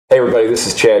Hey everybody, this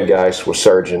is Chad Geis with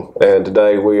Surgeon, and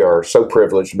today we are so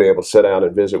privileged to be able to sit down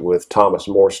and visit with Thomas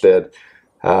Morstead,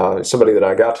 somebody that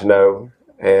I got to know,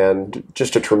 and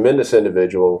just a tremendous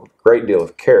individual, great deal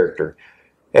of character.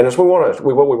 And as what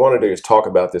we want to do is talk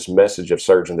about this message of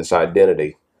Surgeon, this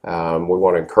identity. We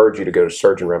want to encourage you to go to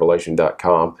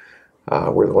surgeonrevelation.com.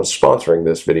 We're the ones sponsoring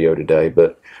this video today,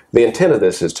 but the intent of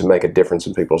this is to make a difference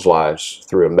in people's lives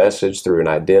through a message, through an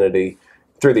identity,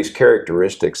 through these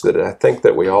characteristics that I think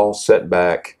that we all set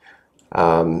back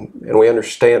and we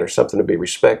understand are something to be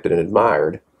respected and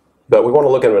admired. But we want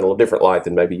to look at them in a little different light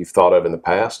than maybe you've thought of in the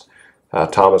past.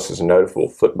 Thomas is a notable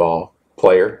football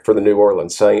player for the New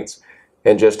Orleans Saints,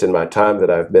 and just in my time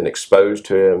that I've been exposed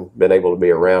to him, been able to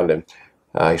be around him,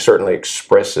 he certainly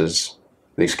expresses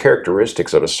these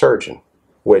characteristics of a surgeon,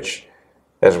 which,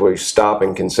 as we stop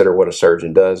and consider what a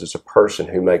surgeon does, is a person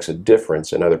who makes a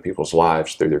difference in other people's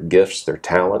lives through their gifts, their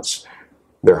talents,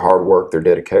 their hard work, their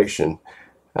dedication.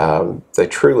 They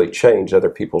truly change other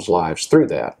people's lives through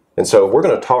that. And so we're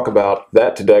going to talk about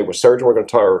that today with Surgeon. We're going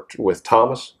to talk with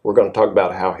Thomas. We're going to talk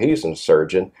about how he's a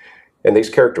surgeon and these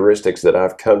characteristics that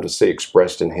I've come to see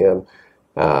expressed in him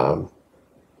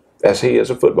as he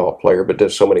is a football player, but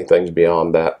does so many things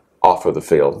beyond that off of the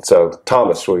field. So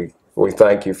Thomas, we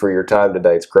thank you for your time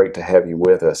today. It's great to have you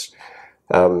with us.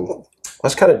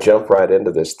 Let's kind of jump right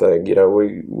into this thing. You know,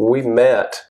 we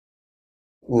met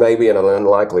maybe in an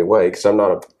unlikely way because I'm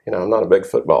not a big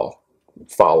football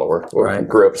follower. Right.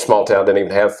 Grew up in a small town, didn't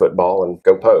even have football, and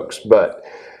go Pokes. But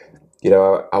you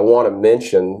know, I want to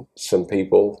mention some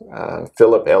people: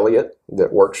 Philip Elliott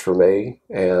that works for me,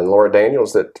 and Laura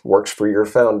Daniels that works for your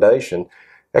foundation.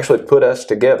 Actually, put us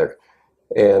together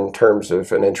in terms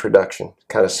of an introduction,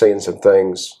 kind of seeing some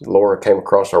things. Laura came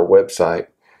across our website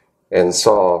and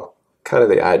saw kind of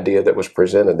the idea that was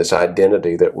presented, this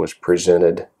identity that was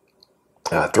presented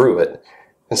through it.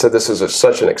 And so this is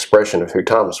such an expression of who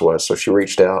Thomas was. So she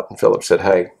reached out, and Philip said,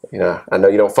 hey, you know, I know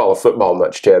you don't follow football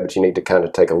much, Chad, but you need to kind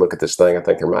of take a look at this thing. I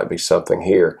think there might be something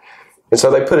here. And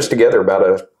so they put us together about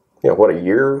a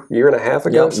year and a half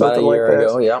ago, something like that. About a year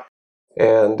ago, yeah.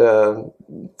 And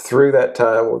through that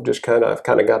time, we've just I've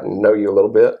kind of gotten to know you a little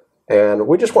bit, and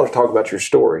we just want to talk about your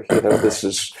story. You know,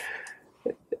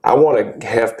 I want to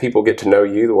have people get to know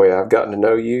you the way I've gotten to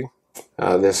know you.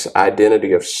 This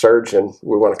identity of surgeon,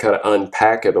 we want to kind of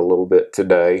unpack it a little bit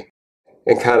today,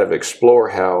 and kind of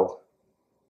explore how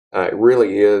it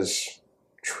really is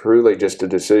truly just a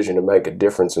decision to make a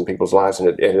difference in people's lives,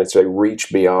 and it's a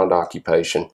reach beyond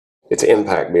occupation. It's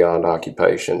impact beyond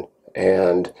occupation,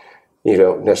 and you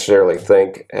don't necessarily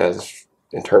think as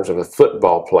in terms of a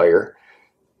football player,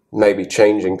 maybe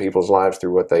changing people's lives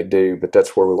through what they do, but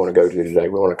that's where we want to go to today.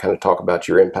 We want to kind of talk about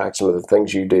your impact, some of the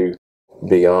things you do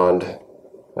beyond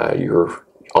your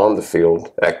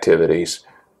on-the-field activities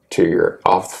to your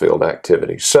off-the-field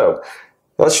activities. So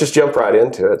let's just jump right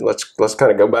into it. Let's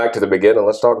kind of go back to the beginning.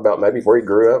 Let's talk about maybe where you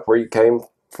grew up, where you came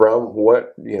from,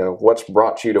 what's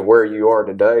brought you to where you are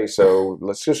today. So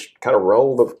let's just kind of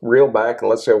roll the reel back and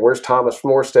let's say, where's Thomas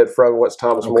Morstead from? What's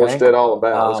Thomas Morstead all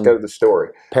about? Let's go to the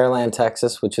story. Pearland,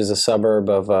 Texas, which is a suburb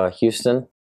of Houston.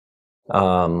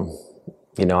 You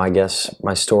know, I guess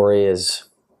my story is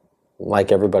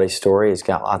like everybody's story. It's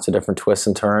got lots of different twists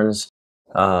and turns.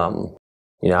 You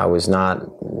know, I was not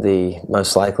the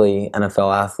most likely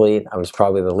NFL athlete. I was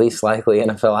probably the least likely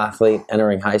NFL athlete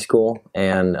entering high school,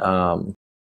 and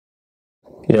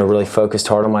you know, really focused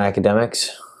hard on my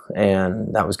academics,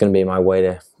 and that was going to be my way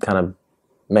to kind of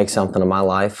make something of my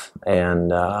life. And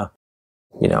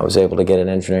you know, I was able to get an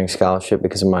engineering scholarship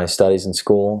because of my studies in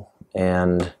school,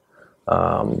 and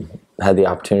had the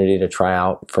opportunity to try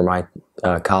out for my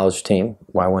college team.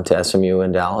 I went to SMU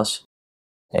in Dallas,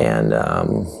 and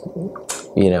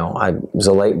you know, I was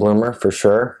a late bloomer for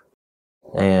sure,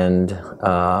 and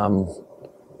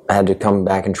I had to come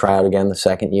back and try out again the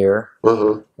second year.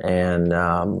 Mm-hmm.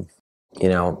 And you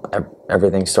know,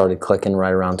 everything started clicking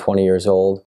right around 20 years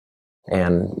old,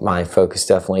 and my focus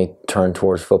definitely turned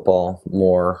towards football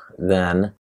more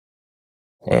then.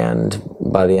 And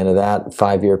by the end of that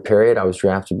 5-year period, I was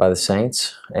drafted by the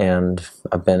Saints, and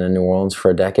I've been in New Orleans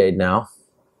for a decade now.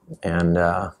 And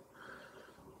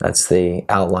that's the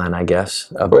outline, I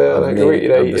guess, of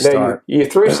the start. You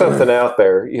threw something out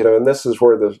there, you know, and this is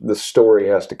where the story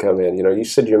has to come in. You know, you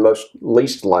said you're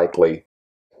least likely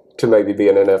to maybe be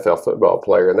an NFL football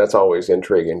player, and that's always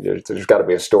intriguing. There's got to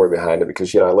be a story behind it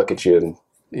because, you know, I look at you and,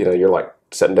 you know, you're like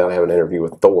sitting down having an interview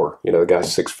with Thor. You know, the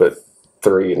guy's 6'8",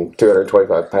 6'3" and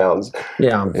 225 pounds.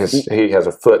 Yeah. He has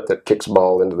a foot that kicks a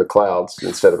ball into the clouds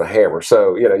instead of a hammer.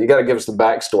 So, you got to give us the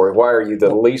backstory. Why are you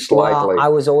the least likely? Well, I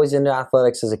was always into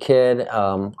athletics as a kid.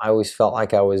 I always felt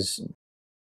like I was,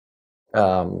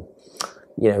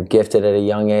 gifted at a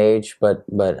young age,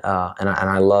 and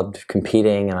I loved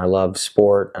competing, and I loved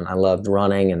sport, and I loved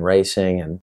running and racing,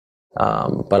 and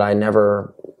but I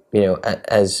never,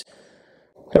 as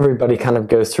everybody kind of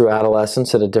goes through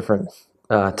adolescence at a different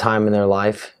time in their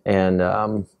life, and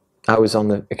I was on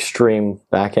the extreme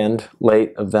back end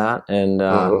late of that, and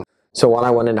so when I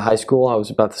went into high school, I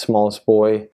was about the smallest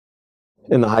boy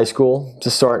in the high school to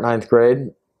start ninth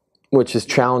grade, which is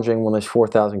challenging when there's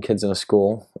 4,000 kids in a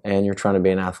school and you're trying to be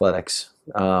in athletics.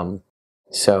 I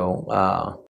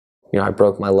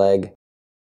broke my leg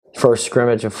first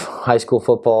scrimmage of high school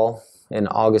football in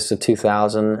August of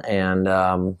 2000,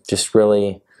 and just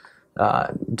really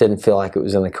didn't feel like it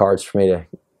was in the cards for me to,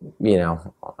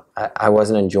 I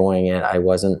wasn't enjoying it. I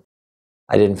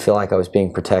didn't feel like I was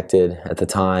being protected at the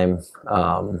time,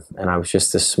 and I was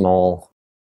just this small,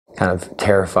 kind of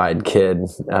terrified kid.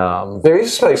 Now, you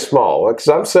say small, because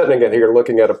I'm sitting here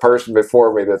looking at a person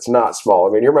before me that's not small.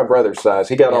 I mean, you're my brother's size.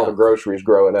 He got all the groceries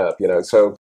growing up,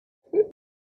 so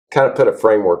kind of put a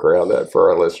framework around that for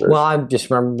our listeners. Well, I just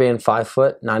remember being 5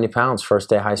 foot, 90 pounds, first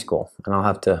day of high school, and I'll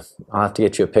have to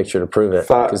get you a picture to prove it,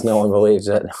 because no one believes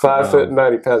it. 5 foot and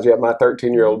 90 pounds. Yeah, my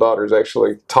 13-year-old daughter is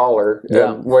actually taller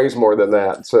and weighs more than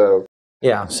that. So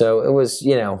yeah, so it was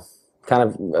kind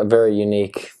of a very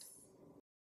unique,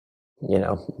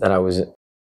 that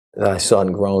I still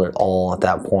hadn't grown at all at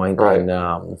that point, right.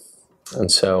 And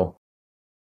so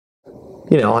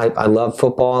I loved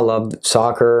football, I loved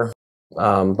soccer.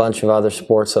 Bunch of other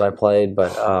sports that I played,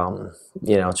 but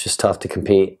it's just tough to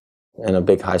compete in a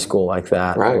big high school like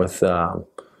that, right. with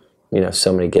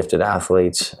so many gifted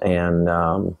athletes, and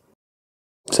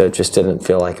so it just didn't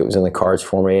feel like it was in the cards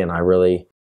for me. And I really,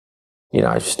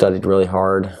 I studied really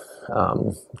hard.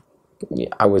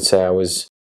 I would say I was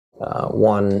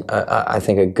I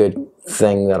think a good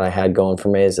thing that I had going for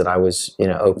me is that I was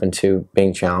open to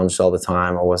being challenged all the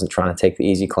time. I wasn't trying to take the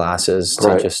easy classes to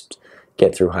right. just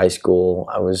get through high school.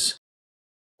 I was,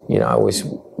 there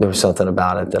was something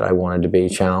about it that I wanted to be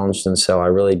challenged, and so I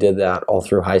really did that all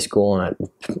through high school, and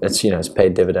it's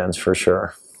paid dividends for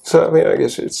sure. So, I mean, I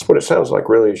guess it's what it sounds like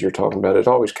really as you're talking about it. It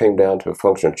always came down to a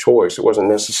function of choice. It wasn't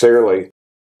necessarily,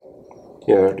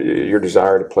 your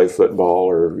desire to play football,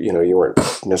 or, you weren't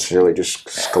necessarily just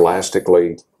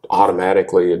scholastically,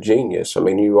 automatically a genius. I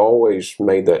mean, you always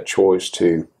made that choice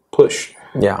to push.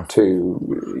 Yeah.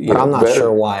 But I'm not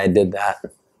sure why I did that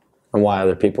and why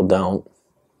other people don't.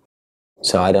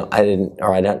 So I didn't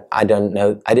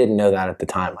know that at the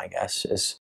time, I guess.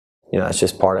 It's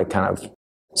just part of kind of,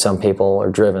 some people are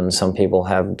driven, some people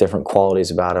have different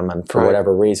qualities about them, and for right.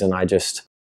 whatever reason, I just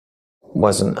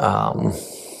wasn't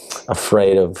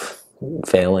afraid of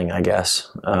failing, I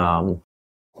guess.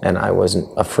 And I wasn't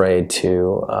afraid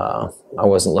to, I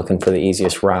wasn't looking for the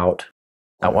easiest route.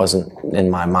 That wasn't in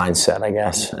my mindset, I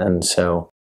guess. And so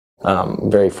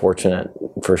very fortunate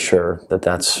for sure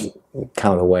that's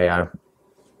kind of the way I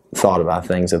thought about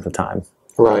things at the time.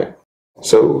 Right.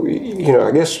 So,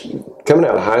 I guess coming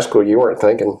out of high school, you weren't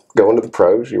thinking going to the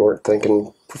pros. You weren't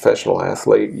thinking professional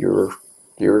athlete. You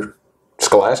were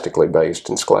scholastically based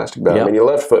and scholastic bound. Yep. I mean, you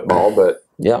left football, but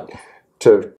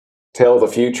to tell the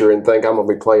future and think I'm going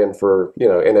to be playing for,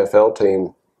 NFL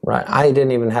team. Right. I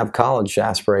didn't even have college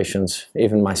aspirations,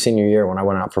 even my senior year when I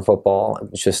went out for football.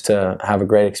 It was just to have a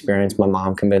great experience. My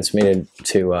mom convinced me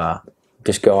to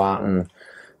just go out and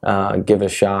give it a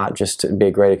shot, just to be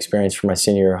a great experience for my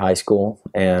senior year of high school.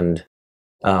 And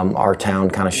our town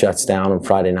kind of shuts down on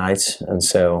Friday nights. And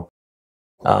so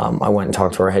I went and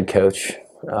talked to our head coach,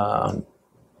 I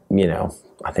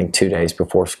think 2 days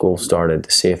before school started,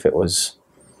 to see if it was,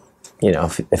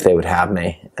 if they would have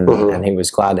me, and he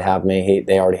was glad to have me.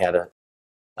 They already had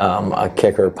a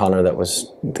kicker, punter that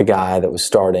was the guy that was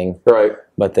starting, right?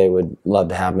 But they would love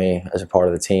to have me as a part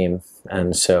of the team,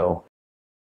 and so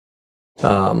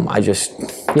I just,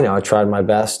 I tried my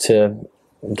best to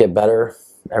get better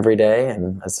every day.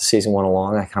 And as the season went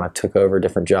along, I kind of took over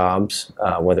different jobs,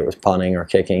 whether it was punting or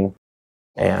kicking,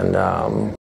 and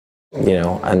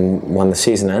and when the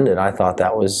season ended, I thought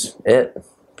that was it.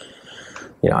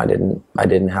 I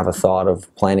didn't have a thought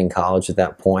of planning college at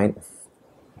that point.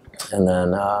 And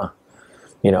then,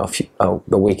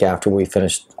 the week after we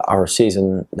finished our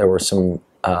season, there were some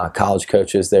college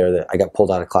coaches there that I got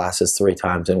pulled out of classes 3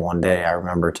 times in one day. I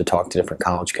remember, to talk to different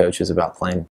college coaches about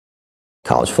playing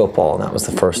college football, and that was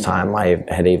the first time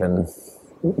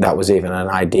that was even an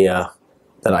idea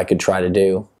that I could try to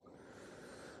do.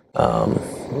 Um,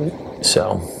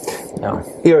 so,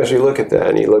 yeah. As you look at that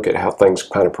and you look at how things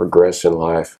kind of progress in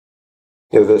life,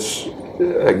 this,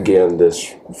 again,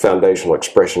 this foundational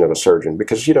expression of a surgeon,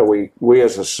 because, we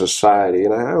as a society,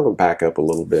 and I will back up a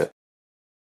little bit,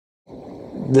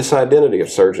 this identity of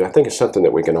surgeon, I think, is something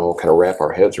that we can all kind of wrap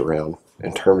our heads around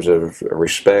in terms of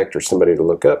respect or somebody to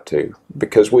look up to,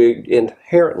 because we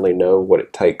inherently know what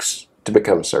it takes to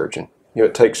become a surgeon.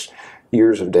 It takes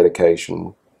years of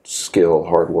dedication, skill,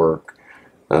 hard work,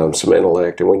 some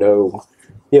intellect, and we know,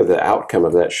 the outcome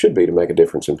of that should be to make a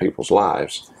difference in people's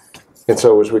lives. And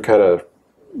so as we kind of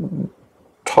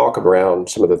talk around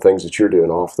some of the things that you're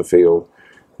doing off the field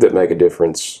that make a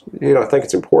difference, I think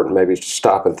it's important maybe to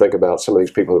stop and think about some of these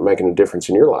people that are making a difference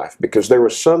in your life, because there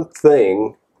was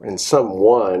something and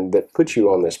someone that put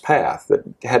you on this path that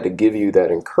had to give you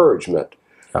that encouragement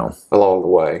along the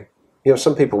way.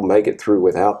 Some people make it through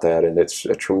without that, and it's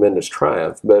a tremendous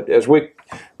triumph. But as we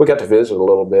got to visit a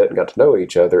little bit and got to know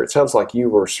each other, it sounds like you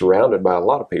were surrounded by a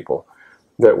lot of people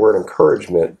that were an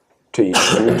encouragement to you.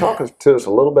 And you talk to us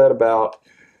a little bit about,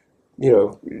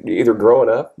 either growing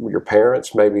up, your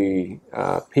parents, maybe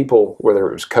people, whether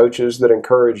it was coaches that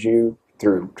encouraged you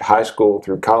through high school,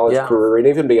 through college career, and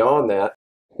even beyond that,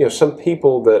 some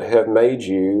people that have made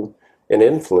you and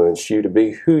influenced you to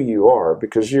be who you are,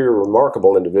 because you're a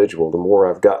remarkable individual. The more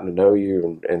I've gotten to know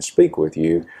you and speak with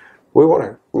you, we want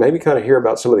to maybe kind of hear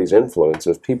about some of these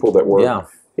influences, people that were,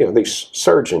 these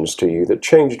surgeons to you that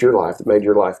changed your life, that made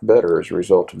your life better as a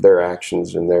result of their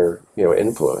actions and their,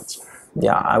 influence.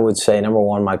 Yeah, I would say number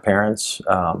one, my parents.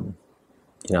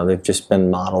 They've just been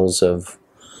models of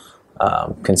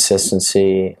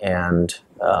consistency, and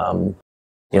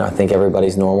I think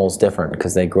everybody's normal is different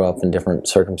because they grew up in different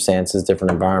circumstances,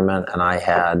 different environment, and I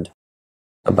had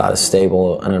about as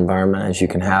stable an environment as you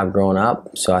can have growing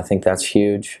up. So I think that's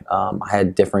huge. I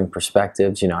had differing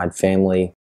perspectives. I had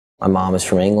family. My mom is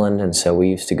from England, and so we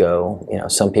used to go,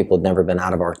 some people had never been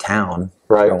out of our town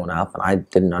growing up, and I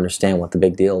didn't understand what the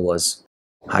big deal was.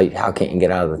 How can't you get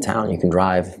out of the town? You can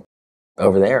drive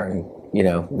over there and,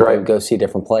 go see a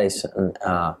different place. And,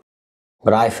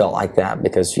 but I felt like that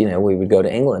because, we would go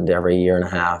to England every year and a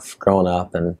half growing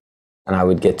up, and I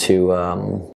would get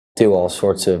to do all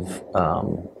sorts of,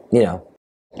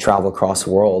 travel across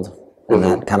the world, and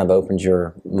that kind of opens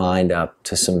your mind up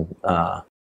to some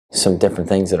different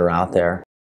things that are out there.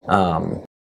 And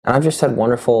I've just had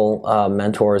wonderful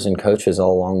mentors and coaches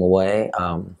all along the way.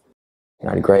 I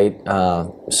had a great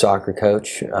soccer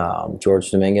coach,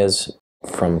 George Dominguez,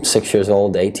 from 6 years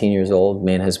old to 18 years old.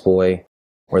 Me and his boy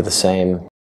were the same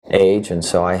age, and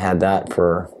so I had that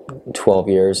for 12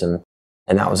 years, and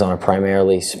that was on a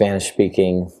primarily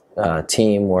Spanish-speaking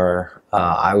team where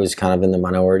I was kind of in the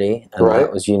minority, and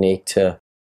that was unique to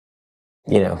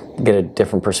get a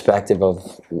different perspective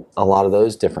of a lot of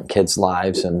those different kids'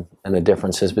 lives and the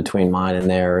differences between mine and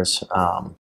theirs.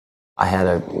 I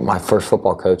had my first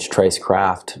football coach, Trace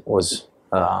Kraft, was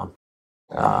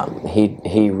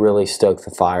he really stoked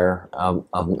the fire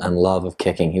and love of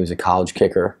kicking. He was a college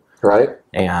kicker,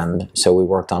 and so we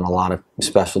worked on a lot of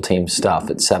special team stuff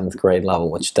at 7th grade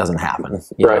level, which doesn't happen,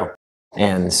 you know.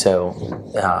 And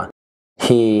so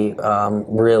he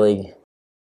really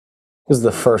was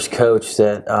the first coach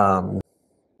that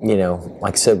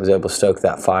like I said, was able to stoke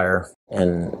that fire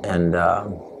and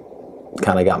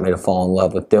kind of got me to fall in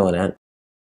love with doing it.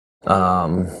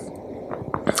 And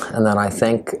then I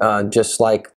think just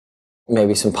like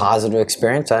maybe some positive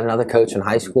experience, I had another coach in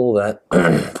high school that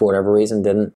for whatever reason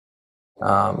didn't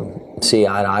see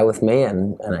eye to eye with me,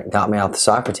 and it got me off the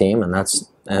soccer team, and that's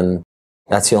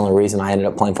the only reason I ended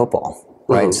up playing football,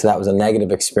 right? So that was a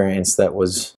negative experience that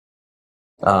was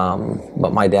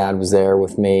but my dad was there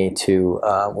with me to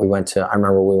I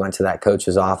remember we went to that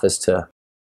coach's office to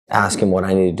ask him what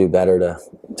I needed to do better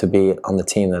to be on the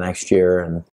team the next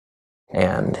year,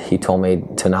 and he told me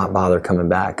to not bother coming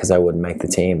back because I wouldn't make the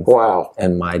team. Wow.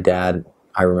 And my dad,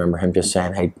 I remember him just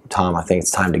saying, "Hey, Tom, I think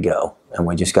it's time to go." And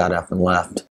we just got up and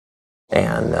left.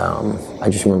 And I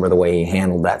just remember the way he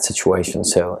handled that situation.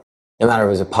 So no matter if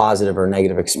it was a positive or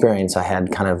negative experience, I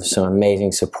had kind of some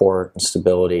amazing support and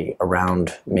stability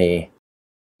around me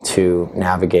to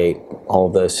navigate all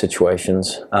of those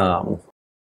situations.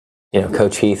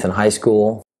 Coach Heath in high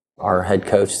school, our head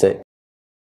coach, that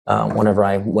whenever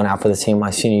I went out for the team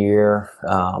my senior year,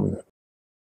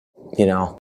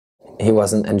 he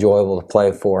wasn't enjoyable to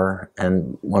play for.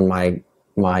 And when my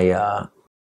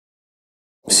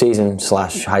season /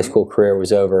 high school career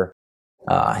was over,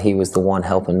 he was the one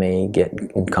helping me get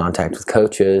in contact with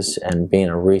coaches and being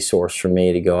a resource for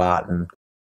me to go out and,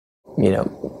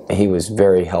 he was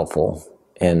very helpful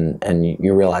and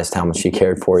you realized how much he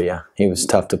cared for you. He was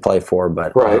tough to play for,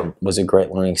 but Right. was a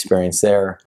great learning experience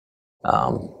there.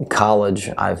 College,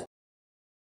 I've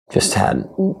just had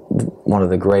one of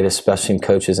the greatest special team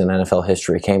coaches in NFL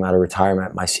history. Came out of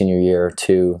retirement my senior year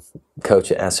to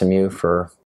coach at SMU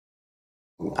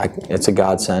it's a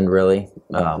godsend, really.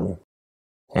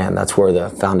 And that's where the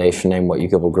foundation name "What You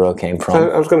Give Will Grow" came from.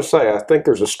 I was going to say, I think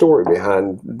there's a story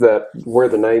behind that, where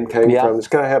the name came from. This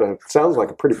guy sounds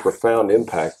like a pretty profound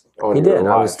impact on your life. He did.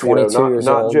 I was 22 years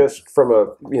old. Not just from a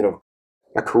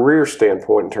career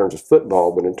standpoint in terms of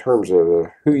football, but in terms of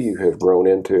who you have grown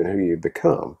into and who you've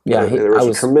become. Yeah, there was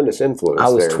a tremendous influence there.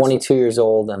 I was 22 years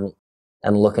old and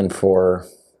looking for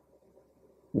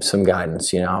some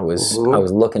guidance. I was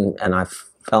looking, and I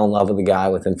fell in love with the guy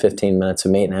within 15 minutes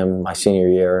of meeting him my senior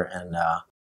year. And,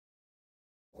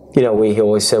 he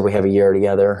always said we have a year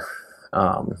together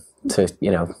to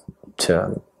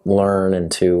learn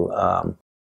and to,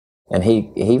 and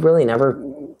he really never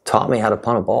taught me how to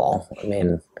punt a ball. I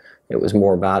mean, it was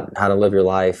more about how to live your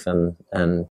life and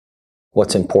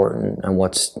what's important and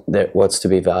what's to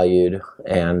be valued.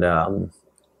 And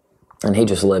he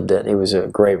just lived it. He was a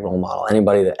great role model.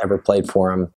 Anybody that ever played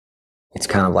for him, it's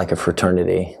kind of like a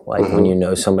fraternity. Like when you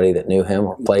know somebody that knew him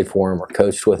or played for him or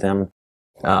coached with him,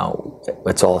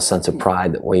 it's all a sense of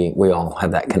pride that we all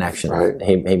have that connection. Right.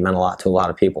 He meant a lot to a lot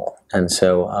of people. And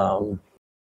so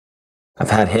I've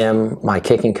had him, my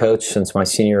kicking coach, since my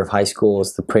senior year of high school,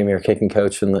 is the premier kicking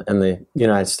coach in the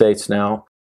United States now,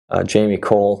 Jamie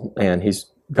Cole, and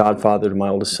he's godfather to my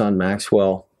oldest son,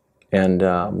 Maxwell. And,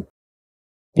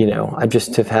 I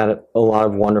just have had a lot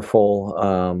of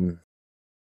wonderful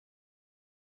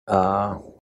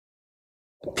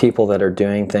people that are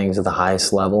doing things at the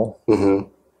highest level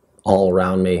all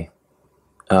around me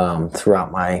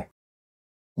throughout my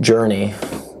journey,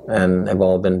 and they've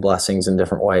all been blessings in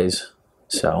different ways.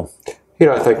 So,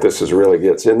 I think this really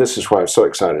gets, and this is why I'm so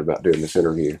excited about doing this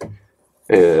interview.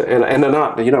 And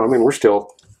not, we're still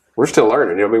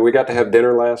learning. We got to have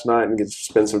dinner last night and get to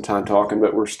spend some time talking,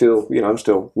 but we're still, I'm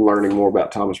still learning more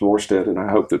about Thomas Morstead, and I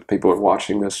hope that the people who are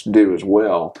watching this do as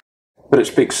well. But it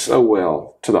speaks so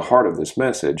well to the heart of this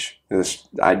message, this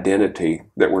identity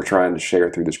that we're trying to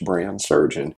share through this brand,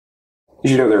 Surgeon.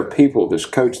 There are people, this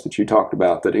coach that you talked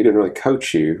about, that he didn't really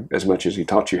coach you as much as he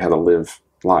taught you how to live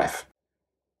life.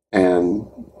 And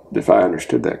if I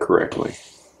understood that correctly,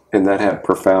 and that had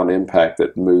profound impact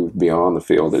that moved beyond the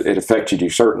field. It affected you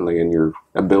certainly in your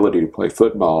ability to play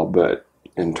football, but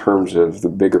in terms of the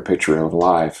bigger picture of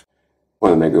life,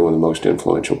 maybe one of the most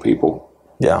influential people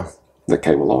that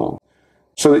came along.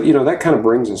 So that kind of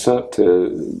brings us up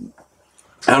to,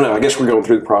 I don't know, I guess we're going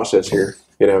through the process here.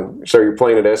 So you're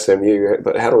playing at SMU,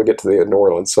 but how do we get to the New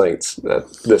Orleans Saints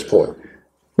at this point?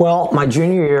 Well, my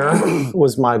junior year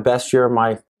was my best year.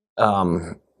 My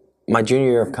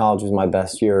junior year of college was my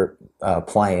best year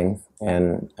playing,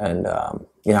 and I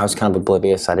was kind of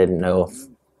oblivious. I didn't know if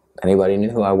anybody knew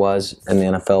who I was in the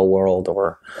NFL world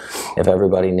or if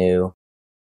everybody knew.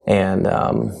 And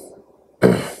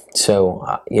so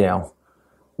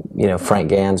Frank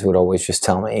Gans would always just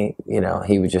tell me,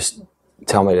 he would just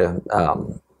tell me to,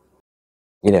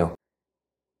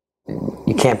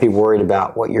 you can't be worried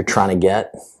about what you're trying to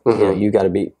get. You got to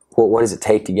be, what does it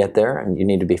take to get there? And you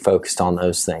need to be focused on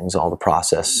those things, all the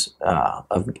process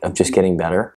of just getting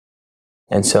better.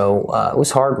 And so it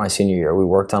was hard my senior year. We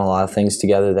worked on a lot of things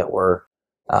together that were,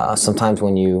 sometimes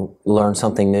when you learn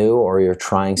something new or you're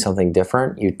trying something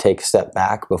different, you take a step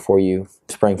back before you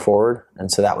spring forward.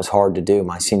 And so that was hard to do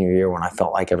my senior year when I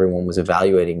felt like everyone was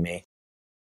evaluating me.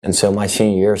 And so my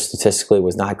senior year statistically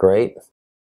was not great.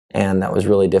 And that was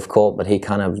really difficult, but he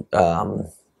kind of,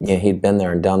 he'd been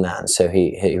there and done that. And so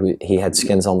he had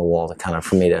skins on the wall to kind of,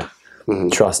 for me to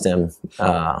trust him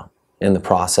in the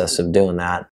process of doing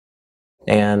that.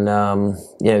 And,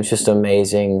 it was just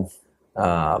amazing.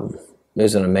 It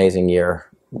was an amazing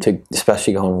year,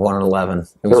 especially going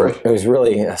 1-11. It was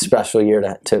really a special year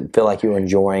to feel like you were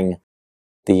enjoying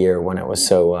the year when it was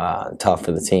so tough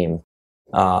for the team.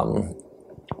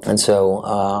 And so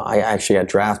I actually got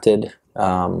drafted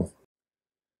on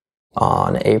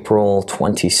April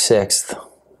 26th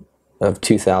of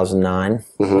 2009,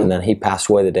 and then he passed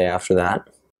away the day after that,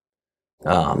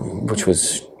 which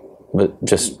was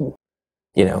just,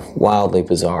 wildly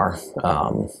bizarre.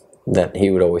 That he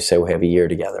would always say we have a year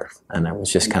together, and it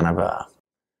was just kind of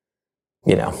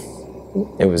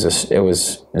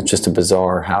it's just a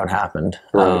bizarre how it happened.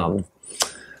 Right.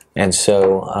 And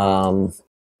so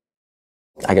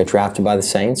I got drafted by the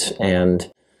Saints,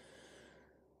 and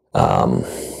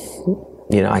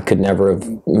I could never have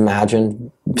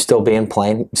imagined still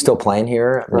playing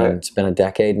here. I mean, Right. it's been a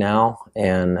decade now,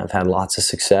 and I've had lots of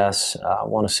success.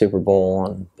 Won a Super Bowl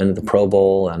and been to the Pro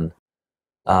Bowl, and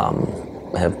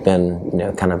have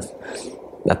been kind of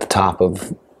at the top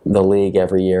of the league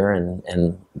every year,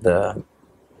 and the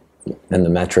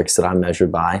metrics that I'm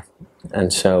measured by.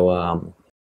 And so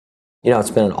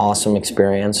it's been an awesome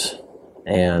experience,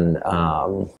 and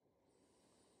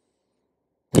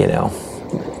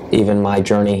even my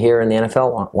journey here in the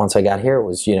NFL, once I got here,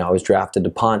 was, I was drafted to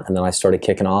punt, and then I started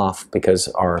kicking off because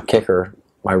our kicker,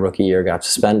 my rookie year, got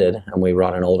suspended, and we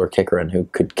brought an older kicker in who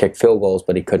could kick field goals,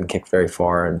 but he couldn't kick very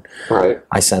far, and Right.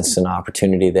 I sensed an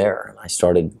opportunity there, and I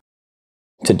started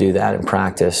to do that in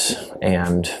practice,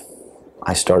 and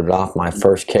I started off, my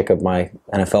first kick of my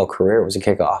NFL career was a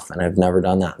kickoff, and I've never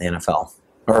done that in the NFL,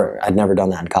 or I'd never done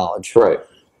that in college. Right.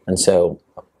 And so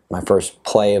my first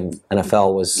play of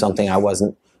NFL was something I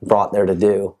wasn't brought there to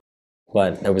do,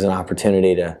 but there was an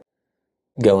opportunity to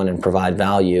go in and provide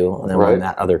value. And then Right. when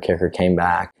that other kicker came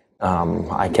back,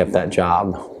 I kept that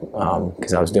job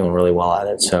because I was doing really well at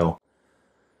it. So,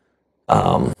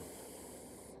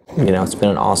 it's been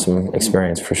an awesome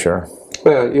experience for sure.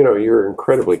 Well, you're an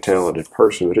incredibly talented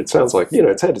person, but it sounds like,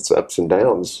 it's had its ups and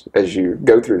downs as you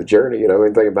go through the journey.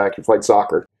 And thinking back, you played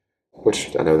soccer,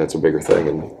 which I know that's a bigger thing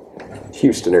in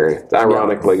Houston area.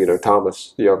 Ironically,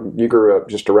 Thomas, you grew up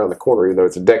just around the corner, even though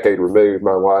it's a decade removed.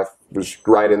 My wife was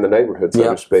right in the neighborhood,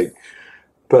 so to speak.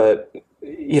 But,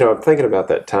 I'm thinking about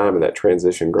that time and that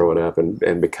transition growing up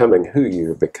and becoming who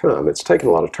you've become. It's taken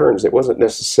a lot of turns. It wasn't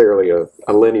necessarily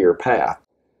a linear path.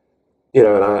 And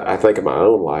I think of my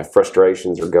own life,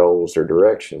 frustrations or goals or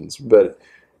directions. But,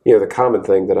 the common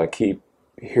thing that I keep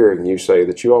hearing you say,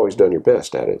 that you always done your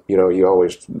best at it. You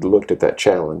always looked at that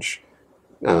challenge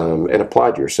and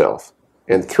applied yourself.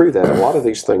 And through that, a lot of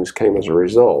these things came as a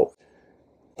result.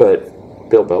 But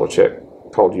Bill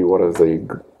Belichick called you one of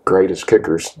the greatest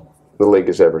kickers the league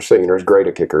has ever seen, or as great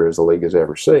a kicker as the league has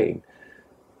ever seen.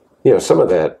 Some of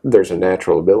that, there's a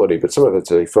natural ability, but some of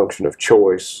it's a function of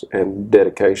choice and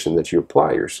dedication that you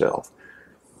apply yourself.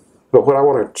 But what I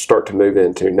want to start to move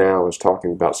into now is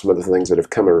talking about some of the things that have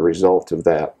come as a result of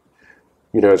that.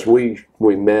 As we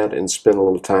met and spent a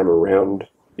little time around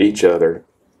each other,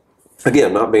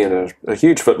 again, not being a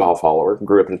huge football follower,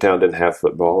 grew up in a town that didn't have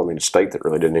football. I mean, a state that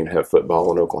really didn't even have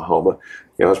football in Oklahoma.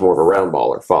 I was more of a round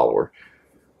baller follower.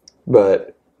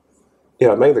 But,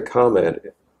 I made the comment,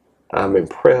 I'm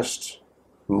impressed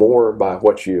more by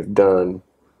what you've done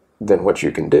than what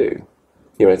you can do.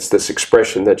 It's this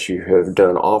expression that you have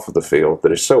done off of the field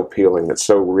that is so appealing, that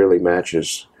so really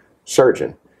matches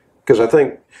surgeon. Because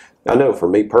I know for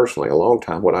me personally, a long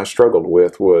time, what I struggled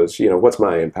with was, what's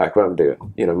my impact, what I'm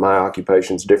doing? My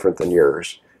occupation's different than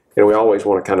yours. We always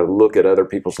want to kind of look at other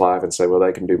people's life and say, well,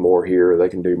 they can do more here, they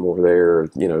can do more there,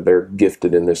 they're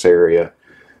gifted in this area.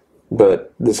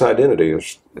 But this identity of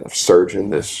surgeon,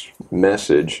 this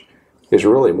message, is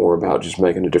really more about just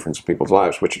making a difference in people's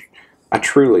lives, which I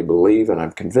truly believe, and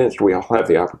I'm convinced we all have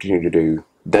the opportunity to do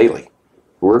daily.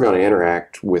 We're going to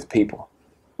interact with people.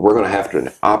 We're going to have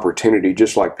an opportunity,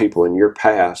 just like people in your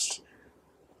past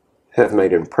have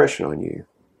made an impression on you.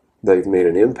 They've made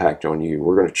an impact on you.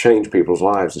 We're going to change people's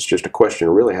lives. It's just a question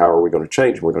of really, how are we going to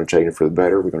change them? We're going to change them for the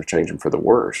better. We're going to change them for the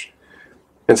worse.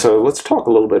 And so let's talk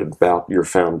a little bit about your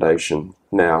foundation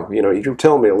now. You were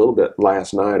telling me a little bit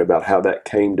last night about how that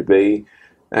came to be.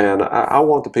 And I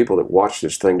want the people that watch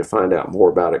this thing to find out more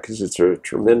about it, because it's a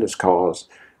tremendous cause.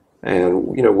 And,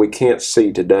 we can't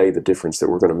see today the difference that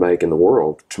we're going to make in the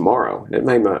world tomorrow. It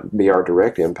may not be our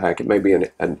direct impact. It may be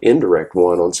an indirect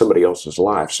one on somebody else's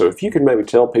life. So if you could maybe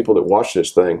tell people that watch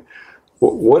this thing,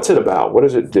 what's it about? What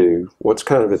does it do? What's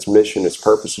kind of its mission, its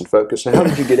purpose and focus? And how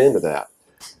did you get into that?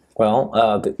 Well,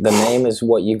 the name is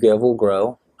What You Give Will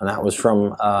Grow, and that was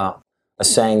from a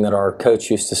saying that our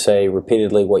coach used to say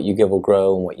repeatedly: what you give will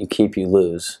grow, and what you keep you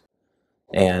lose.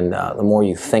 And the more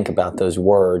you think about those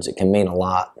words, it can mean a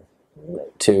lot.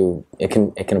 It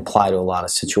can apply to a lot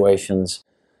of situations,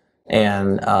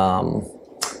 and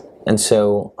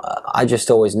so I just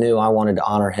always knew I wanted to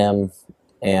honor him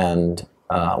and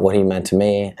what he meant to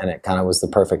me, and it kind of was the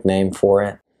perfect name for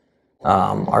it.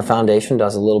 Our foundation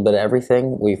does a little bit of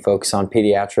everything. We focus on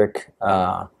pediatric,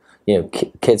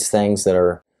 kids things that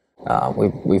are.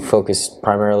 We focus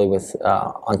primarily with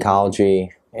oncology,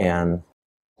 and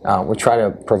we try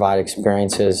to provide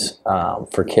experiences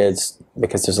for kids,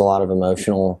 because there's a lot of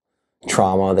emotional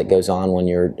trauma that goes on when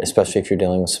especially if you're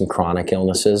dealing with some chronic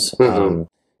illnesses. Mm-hmm.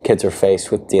 Kids are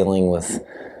faced with dealing with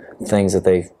things that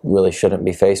they really shouldn't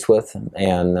be faced with,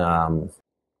 and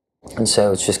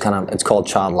so it's just it's called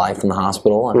Child Life in the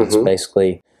Hospital, and it's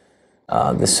basically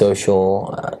the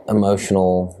social,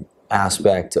 emotional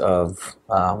aspect of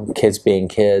kids being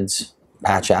kids,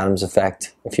 Patch Adams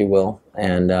effect, if you will.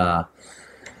 And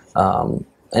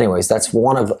anyways, that's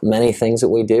one of many things that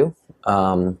we do.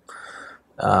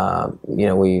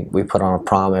 We put on a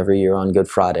prom every year on Good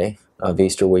Friday of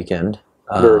Easter weekend.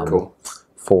 Very cool.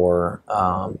 For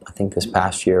I think this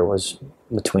past year was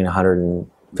between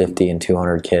 150 and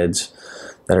 200 kids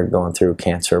that are going through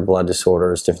cancer, blood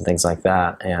disorders, different things like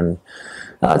that. And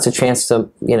it's a chance to,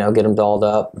 get them dolled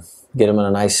up, get them in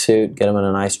a nice suit, get them in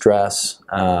a nice dress,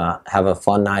 have a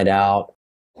fun night out.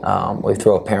 We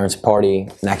throw a parents' party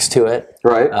next to it,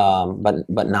 right?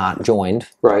 But not joined,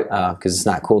 right? Because it's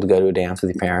not cool to go to a dance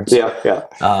with your parents.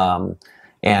 Yeah.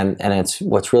 And it's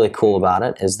what's really cool about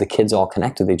it is the kids all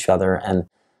connect with each other, and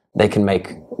they can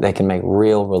make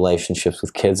real relationships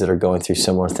with kids that are going through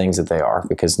similar things that they are,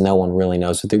 because no one really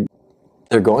knows what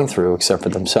they're going through except for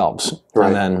themselves. Right.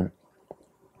 And then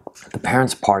the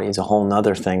parents' party is a whole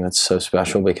nother thing that's so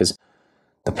special, because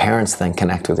the parents then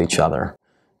connect with each other,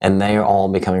 and they are all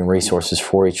becoming resources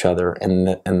for each other in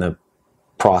the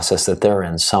process that they're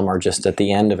in. Some are just at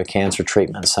the end of a cancer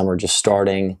treatment. Some are just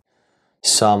starting.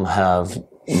 Some have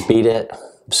beat it.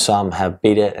 Some have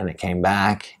beat it and it came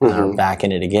back and are back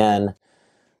in it again.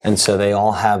 And so they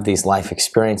all have these life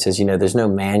experiences. There's no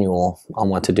manual on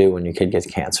what to do when your kid gets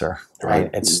cancer, right?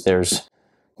 There's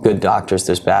good doctors,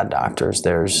 there's bad doctors,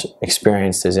 there's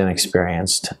experienced, there's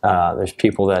inexperienced. There's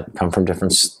people that come from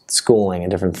different schooling and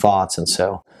different thoughts. And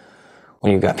so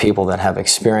when you've got people that have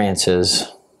experiences,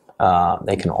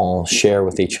 they can all share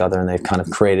with each other, and they've kind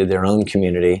of created their own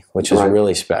community, which is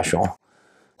really special.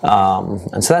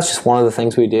 And so that's just one of the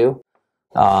things we do.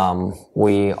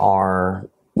 We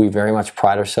very much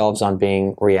pride ourselves on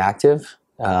being reactive.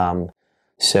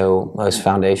 So most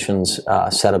foundations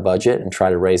set a budget and try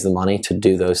to raise the money to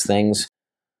do those things.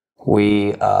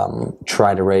 We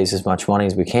try to raise as much money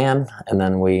as we can, and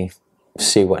then we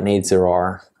see what needs there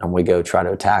are, and we go try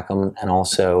to attack them. And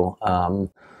also,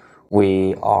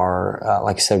 we are,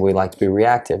 like I said, we like to be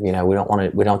reactive. We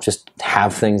don't just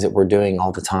have things that we're doing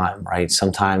all the time, right?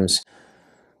 Sometimes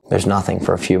there's nothing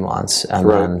for a few months, and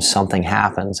then something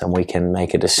happens, and we can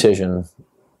make a decision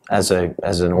as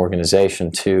an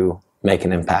organization to make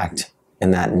an impact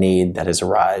in that need that has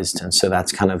arisen. And so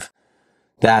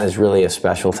that is really a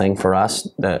special thing for us.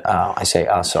 That I say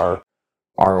us, our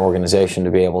organization,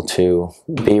 to be able to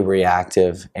be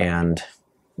reactive and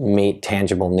meet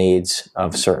tangible needs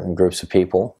of certain groups of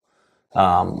people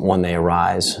when they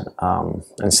arise,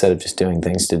 instead of just doing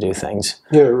things to do things.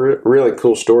 Yeah, really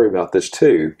cool story about this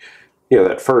too.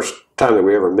 That first time that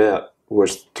we ever met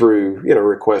was through a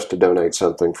request to donate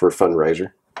something for a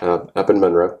fundraiser up in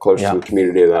Monroe, close to the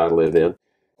community that I live in,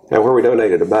 and where we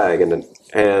donated a bag.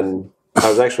 And I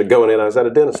was actually going in. I was at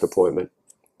a dentist appointment.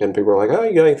 And people were like, "Oh,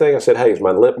 you got anything?" I said, "Hey, is my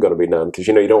lip going to be done?" Because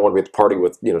you don't want to be at the party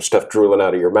with stuff drooling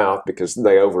out of your mouth because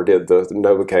they overdid the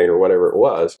Novocaine or whatever it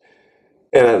was.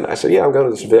 And I said, "Yeah, I'm going to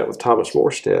this event with Thomas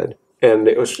Morstead," and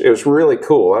it was really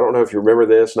cool. I don't know if you remember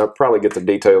this, and I probably get the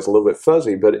details a little bit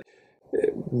fuzzy, but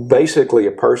basically,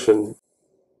 a person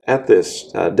at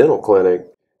this dental clinic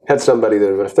had somebody that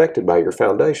had been affected by your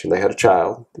foundation. They had a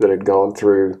child that had gone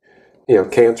through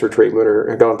cancer treatment or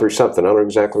had gone through something. I don't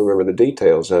exactly remember the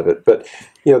details of it, but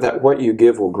that what you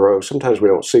give will grow. Sometimes we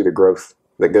don't see the growth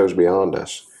that goes beyond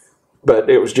us, but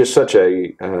it was just such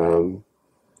a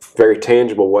very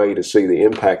tangible way to see the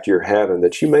impact you're having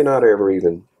that you may not ever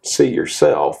even see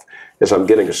yourself. As I'm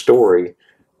getting a story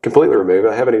completely removed,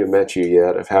 I haven't even met you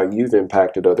yet, of how you've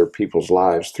impacted other people's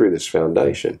lives through this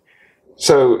foundation.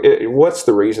 So what's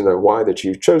the reason, though, why that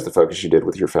you chose the focus you did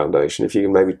with your foundation? If you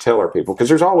can maybe tell our people, because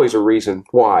there's always a reason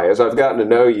why. As I've gotten to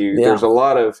know you, there's a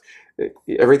lot of,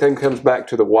 everything comes back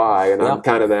to the why, and I'm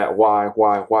kind of that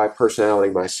why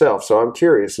personality myself. So I'm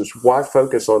curious, is why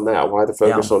focus on that? Why the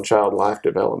focus on child life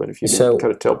development, if you can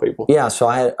kind of tell people? Yeah, so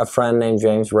I had a friend named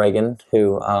James Reagan,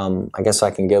 who I guess I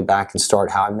can go back and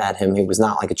start how I met him. He was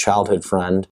not like a childhood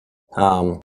friend.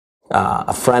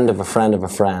 A friend of a friend of a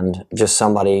friend, just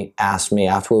somebody asked me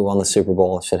after we won the Super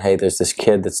Bowl, said, "Hey, there's this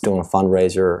kid that's doing a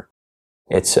fundraiser.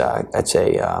 It's a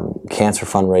cancer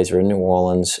fundraiser in New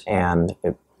Orleans, and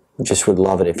just would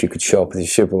love it if you could show up with your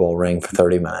Super Bowl ring for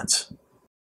 30 minutes.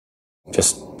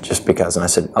 Just because." And I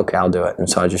said, "Okay, I'll do it." And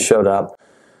so I just showed up,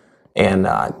 and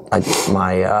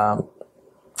my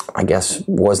I guess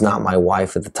was not my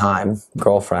wife at the time,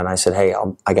 girlfriend. I said, "Hey,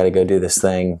 I got to go do this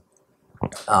thing.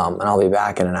 And I'll be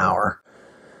back in an hour."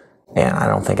 And I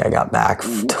don't think I got back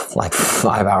like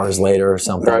 5 hours later or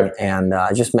something. Right. And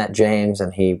I just met James,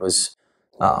 and he was,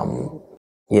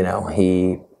 he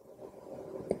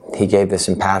he gave this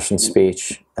impassioned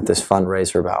speech at this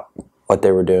fundraiser about what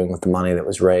they were doing with the money that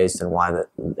was raised and why that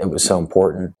it was so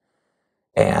important.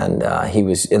 And he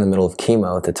was in the middle of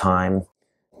chemo at the time.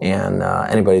 And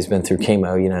anybody who's been through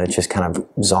chemo, you know, it just kind of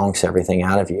zonks everything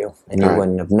out of you. And you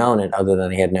wouldn't have known it other than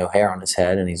he had no hair on his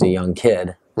head and he's a young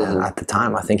kid. And at the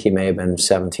time, I think he may have been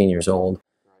 17 years old.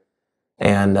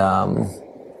 And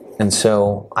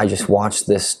so I just watched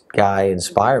this guy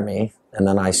inspire me. And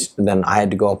then I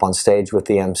had to go up on stage with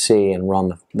the MC and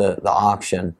run the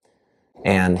auction.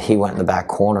 And he went in the back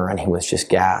corner and he was just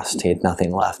gassed. He had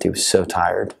nothing left. He was so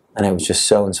tired. And it was just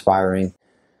so inspiring.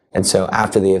 And so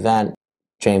after the event,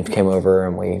 James came over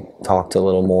and we talked a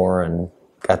little more and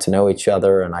got to know each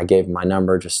other. And I gave him my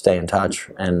number, just stay in touch.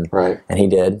 And he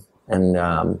did. And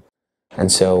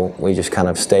so we just kind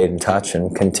of stayed in touch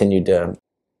and continued to.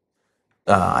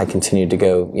 I continued to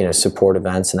go, you know, support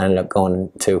events, and ended up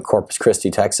going to Corpus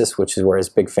Christi, Texas, which is where his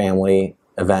big family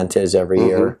event is every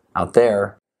year out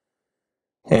there.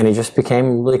 And he just became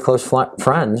a really close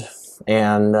friend,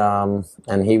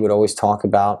 and he would always talk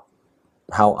about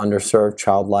how underserved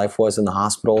child life was in the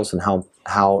hospitals and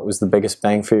how it was the biggest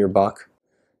bang for your buck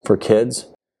for kids.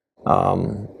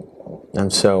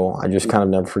 And so I just kind of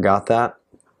never forgot that.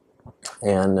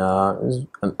 And it was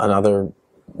another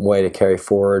way to carry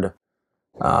forward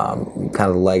kind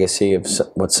of the legacy of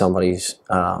what somebody's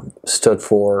stood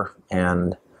for.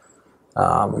 And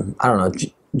I don't know,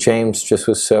 James just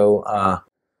was so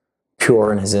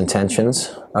pure in his intentions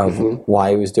of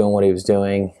why he was doing what he was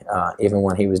doing. Even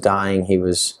when he was dying, he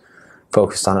was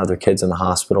focused on other kids in the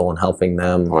hospital and helping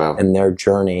them in their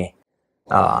journey.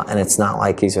 And it's not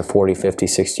like he's a 40, 50,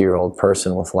 60-year-old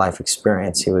person with life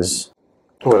experience. He was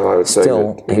I would say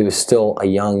he was still a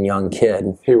young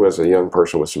kid. He was a young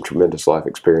person with some tremendous life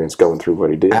experience going through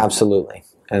what he did. Absolutely.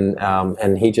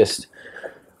 And he just,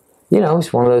 you know,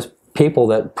 he's one of those people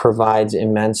that provides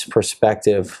immense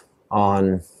perspective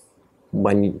on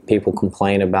when people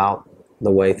complain about the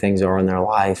way things are in their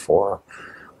life or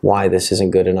why this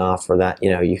isn't good enough or that, you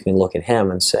know, you can look at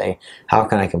him and say, how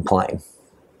can I complain?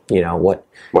 You know, what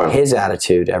his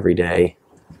attitude every day.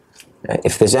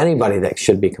 If there's anybody that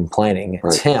should be complaining,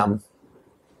 it's him.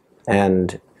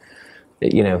 And,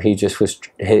 you know, he just was,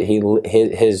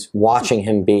 his watching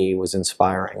him be was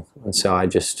inspiring. And so I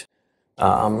just,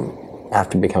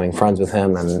 after becoming friends with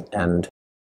him and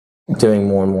doing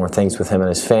more and more things with him and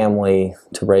his family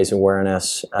to raise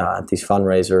awareness at these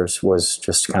fundraisers was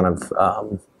just kind of,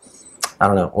 I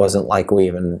don't know, it wasn't like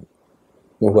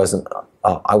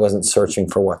I wasn't searching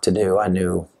for what to do. I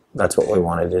knew that's what we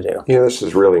wanted to do. Yeah, this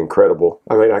is really incredible.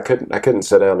 I mean, I couldn't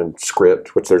sit down and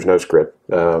script, which there's no script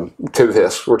to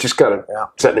this. We're just kind of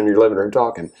sitting in your living room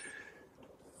talking.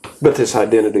 But this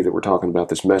identity that we're talking about,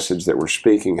 this message that we're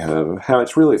speaking of, how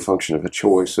it's really a function of a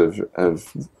choice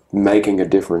of making a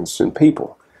difference in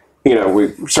people. You know,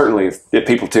 we certainly, if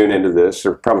people tune into this,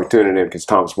 they're probably tuning in because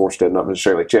Thomas Morstead, not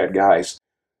necessarily Chad Geis.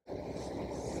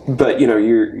 But, you know,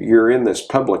 you're in this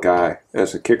public eye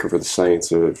as a kicker for the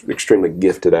Saints, an extremely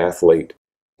gifted athlete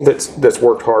that's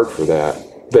worked hard for that.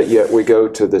 But yet we go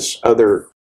to this other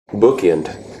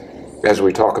bookend as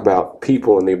we talk about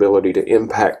people and the ability to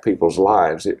impact people's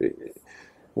lives.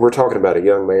 We're talking about a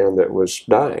young man that was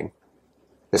dying,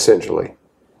 essentially.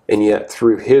 And yet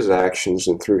through his actions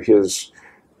and through his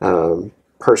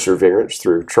perseverance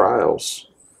through trials,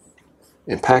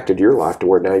 impacted your life to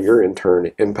where now you're in turn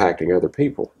impacting other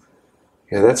people.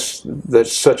 And that's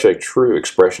such a true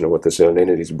expression of what this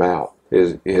identity is about,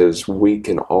 is we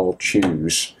can all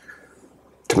choose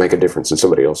to make a difference in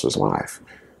somebody else's life.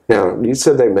 Now, you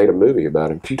said they made a movie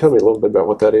about him. Can you tell me a little bit about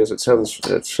what that is? It sounds,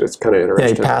 it's kind of interesting.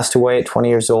 Yeah, he passed away at 20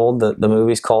 years old. The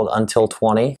movie's called Until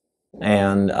 20.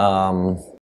 And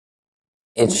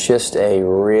it's just a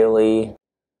really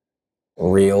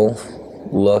real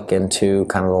look into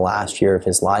kind of the last year of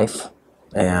his life.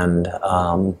 And,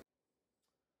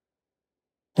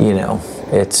 you know,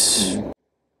 it's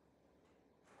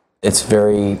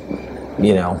very,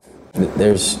 you know,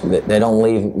 they don't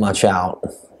leave much out.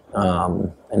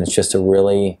 And it's just a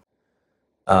really,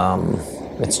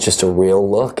 it's just a real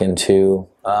look into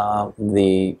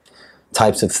the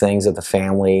types of things that the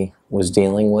family was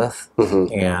dealing with.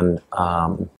 And,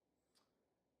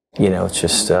 you know, it's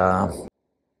just,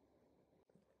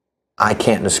 I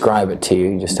can't describe it to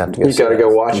you. You just have to go. You got to go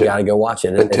watch it. You got to go watch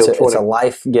it. It's a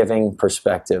life-giving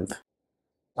perspective.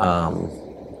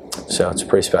 So it's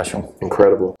pretty special.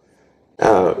 Incredible.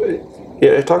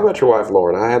 Yeah, talk about your wife,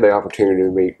 Lauren. I had the opportunity to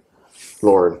meet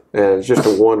Lauren, and it's just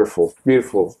a wonderful,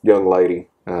 beautiful young lady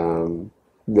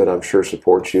that I'm sure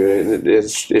supports you.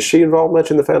 Is she involved much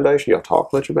in the foundation? Y'all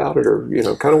talk much about it, or you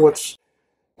know, kind of what's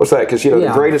What's that? Because, you know, the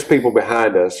Yeah. greatest people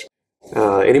behind us,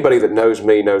 anybody that knows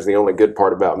me knows the only good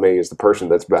part about me is the person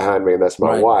that's behind me, and that's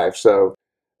my Right. wife. So,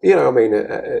 you know, I mean,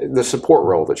 the support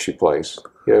role that she plays.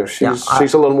 You know, Yeah,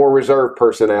 she's a little more reserved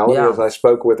personality, Yeah. as I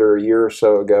spoke with her a year or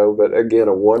so ago. But again,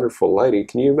 a wonderful lady.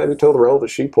 Can you maybe tell the role that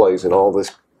she plays in all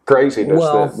this craziness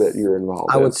Well, that you're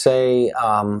involved I in? would say,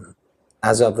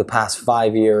 as of the past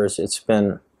 5 years, it's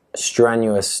been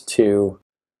strenuous to.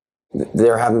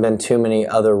 There haven't been too many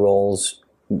other roles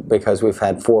because we've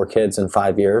had 4 kids in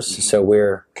 5 years. So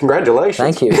we're. Congratulations!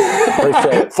 Thank you.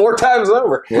 Appreciate it. 4 times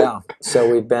over. Yeah. So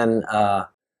we've been.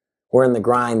 We're in the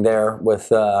grind there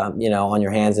with you know, on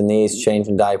your hands and knees,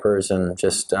 changing diapers, and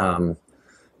just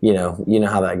you know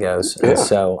how that goes. Yeah.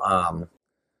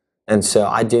 And so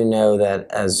I do know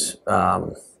that as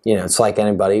you know, it's like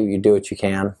anybody, you do what you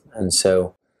can, and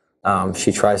so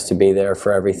she tries to be there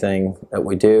for everything that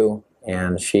we do,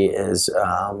 and she is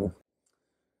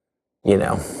you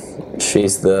know,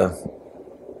 she's the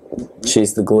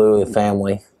glue of the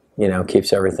family. You know,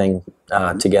 keeps everything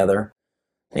together,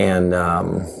 and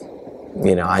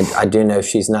you know, I do know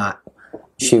she's not.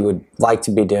 She would like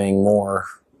to be doing more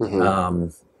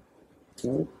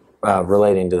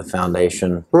relating to the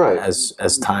foundation. Right.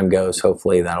 As time goes,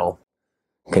 hopefully that'll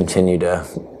continue to.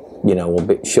 You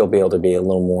know, she'll be able to be a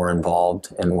little more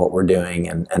involved in what we're doing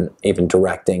and even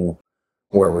directing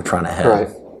where we're trying to head. Right.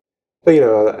 But, you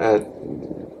know,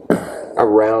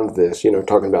 around this, you know,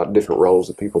 talking about different roles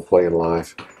that people play in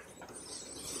life,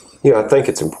 you know, I think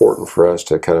it's important for us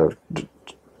to kind of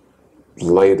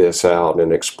lay this out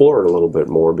and explore it a little bit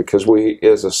more, because we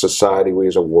as a society, we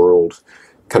as a world,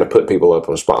 kind of put people up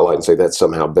on a spotlight and say that's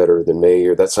somehow better than me,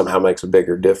 or that somehow makes a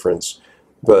bigger difference.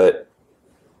 But,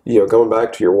 you know, going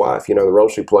back to your wife, you know, the role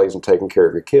she plays in taking care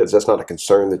of your kids, that's not a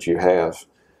concern that you have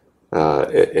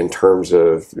in terms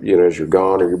of, you know, as you're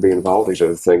gone or you're being involved in these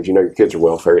other things. You know, your kids are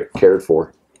well cared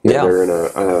for. Yeah. They're in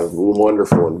a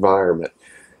wonderful environment.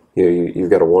 You know, you've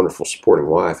got a wonderful supporting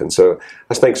wife. And so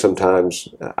I think sometimes,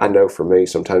 I know for me,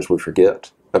 sometimes we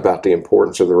forget about the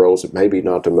importance of the roles that maybe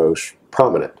not the most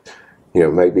prominent, you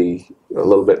know, maybe a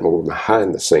little bit more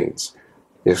behind the scenes.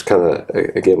 It's kind of,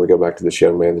 again, we go back to this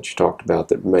young man that you talked about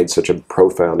that made such a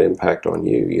profound impact on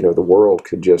you. You know, the world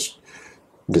could just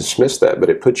dismiss that, but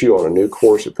it puts you on a new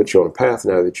course. It puts you on a path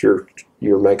now that you're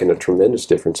making a tremendous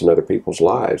difference in other people's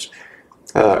lives.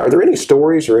 Are there any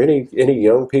stories or any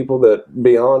young people that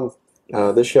beyond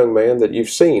this young man that you've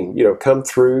seen, you know, come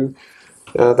through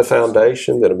the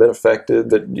foundation that have been affected,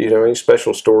 that, you know, any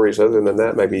special stories other than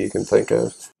that maybe you can think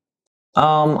of?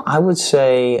 I would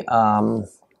say,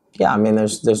 yeah, I mean,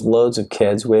 there's loads of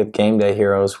kids. We have game day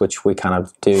heroes, which we kind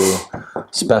of do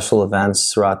special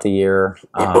events throughout the year.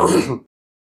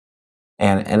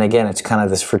 And again, it's kind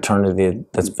of this fraternity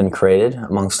that's been created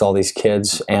amongst all these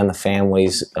kids and the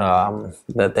families,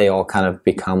 that they all kind of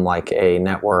become like a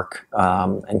network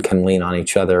and can lean on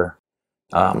each other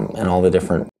in all the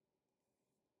different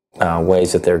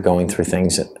ways that they're going through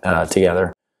things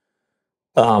together.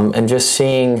 And just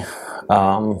seeing,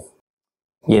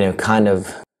 you know, kind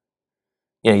of,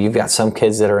 you know, you've got some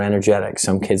kids that are energetic,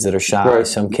 some kids that are shy, Right.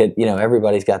 some kid, you know,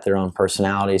 everybody's got their own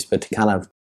personalities, but to kind of,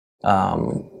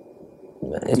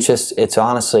 it's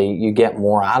honestly, you get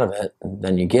more out of it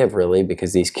than you give, really,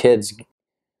 because these kids,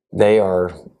 they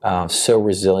are so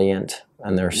resilient,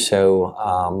 and they're so,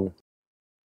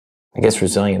 I guess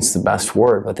resilient's the best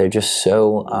word, but they're just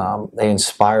so, they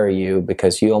inspire you,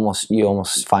 because you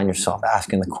almost find yourself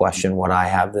asking the question, would I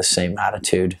have the same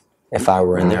attitude if I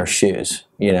were in their shoes?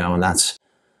 You know, and that's,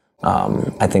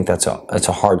 I think that's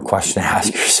a hard question to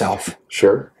ask yourself.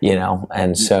 Sure. You know,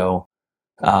 and so,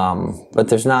 but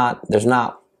there's not,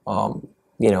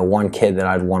 you know, one kid that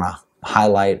I'd want to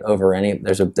highlight over any.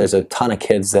 There's a ton of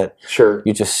kids that Sure.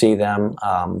 you just see them.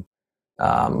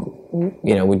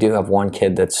 You know, we do have one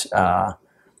kid that's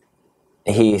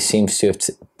he seems to have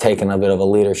taken a bit of a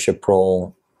leadership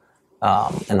role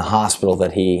in the hospital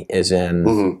that he is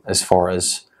in, as far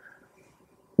as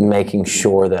making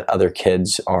sure that other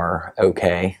kids are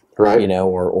okay, Right. you know,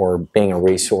 or being a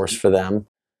resource for them.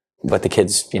 But the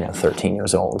kid's, you know, 13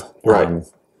 years old. Right.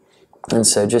 And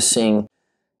so just seeing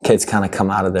kids kind of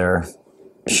come out of their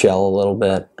shell a little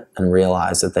bit and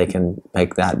realize that they can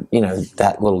make that, you know,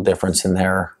 that little difference in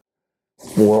their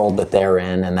world that they're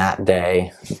in and that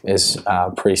day is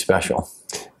pretty special.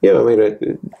 Yeah, I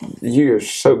mean, you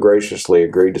so graciously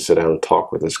agreed to sit down and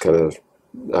talk with us kind of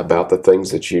about the things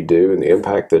that you do and the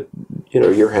impact that, you know,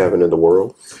 you're having in the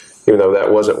world, even though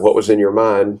that wasn't what was in your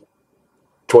mind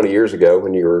 20 years ago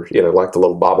when you were, you know, like the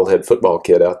little bobblehead football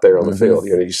kid out there on the field.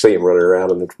 You know, you see him running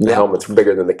around and the helmet's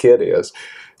bigger than the kid is.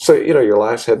 So, you know, your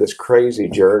life's had this crazy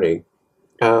journey,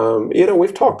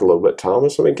 We've talked a little bit,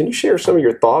 Thomas. I mean, can you share some of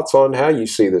your thoughts on how you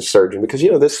see this surgeon? Because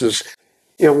this is,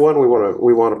 one, we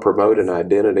want to promote an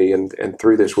identity, and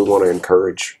through this we want to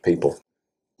encourage people,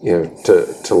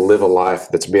 to live a life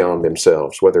that's beyond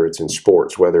themselves, whether it's in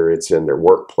sports, whether it's in their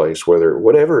workplace,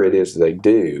 whatever it is they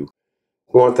do.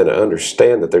 We want them to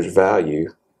understand that there's value,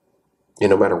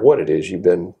 no matter what it is you've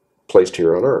been placed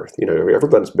here on earth.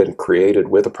 Everybody's been created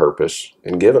with a purpose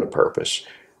and given a purpose.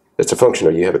 It's a function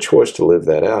of you have a choice to live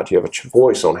that out. You have a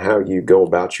choice on how you go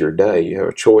about your day. You have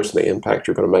a choice in the impact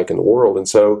you're going to make in the world. And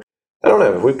so, I don't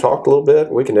know, we've talked a little bit.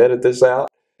 We can edit this out.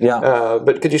 Yeah.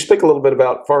 But could you speak a little bit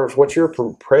about, as far as what your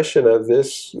impression of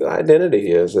this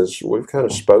identity is, as we've kind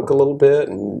of spoke a little bit,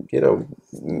 and,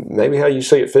 maybe how you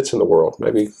see it fits in the world,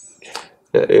 maybe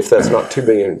if that's not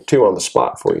being too on the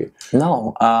spot for you.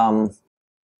 No. I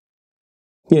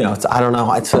don't know.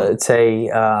 I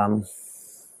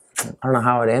don't know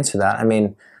how I'd answer that. I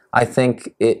mean, I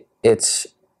think it's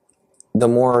the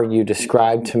more you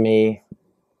describe to me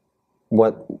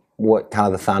what kind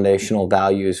of the foundational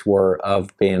values were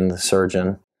of being the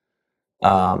surgeon,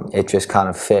 it just kind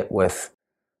of fit with,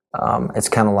 it's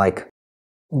kind of like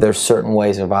there's certain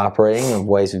ways of operating, of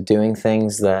ways of doing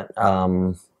things that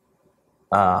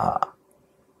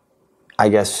I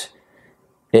guess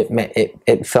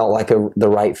it felt like the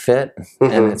right fit,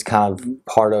 and it's kind of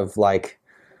part of, like,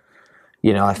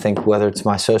 I think whether it's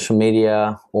my social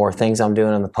media or things I'm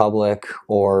doing in the public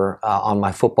or on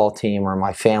my football team or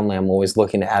my family, I'm always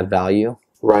looking to add value.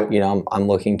 Right. I'm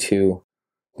looking to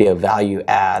be a value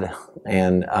add,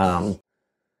 and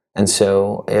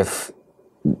so if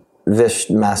this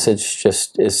message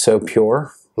just is so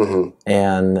pure,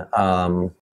 and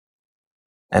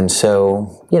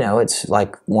so it's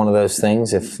like one of those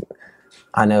things. If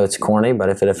I know it's corny, but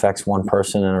if it affects one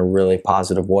person in a really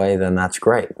positive way, then that's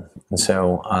great. And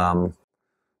so,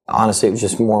 honestly, it was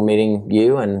just more meeting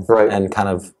you and kind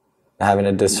of having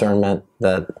a discernment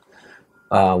that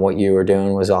what you were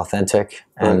doing was authentic,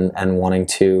 and wanting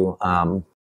to,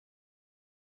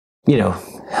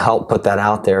 help put that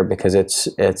out there, because it's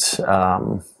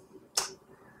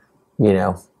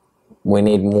we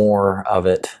need more of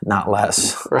it, not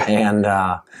less. Right. And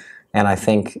I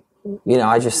think,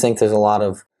 I just think there's a lot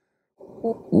of,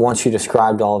 once you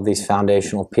described all of these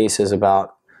foundational pieces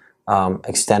about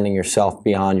extending yourself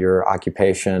beyond your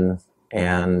occupation,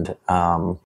 and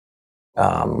kind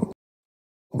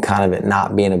of it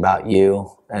not being about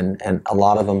you, and a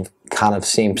lot of them kind of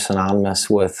seem synonymous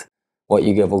with what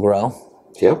you give will grow,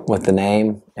 with the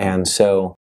name. And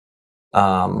so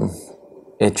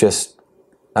it just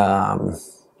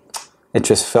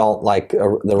felt like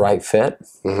the right fit.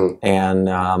 And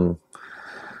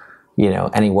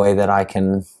any way that I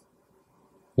can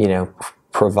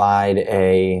provide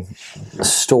a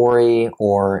story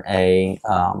or a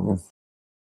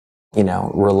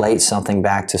relate something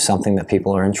back to something that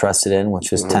people are interested in, which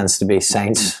tends to be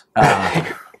Saints,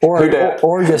 or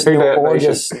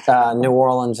just New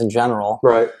Orleans in general,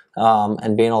 right?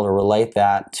 And being able to relate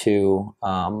that to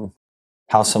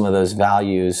how some of those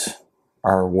values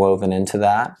are woven into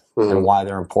that, and why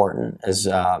they're important is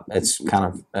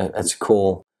it's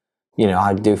cool.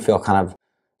 I do feel kind of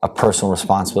a personal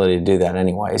responsibility to do that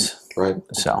anyways. Right.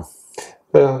 So.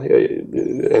 Well,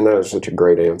 and that is such a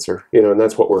great answer, and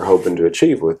that's what we're hoping to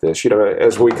achieve with this.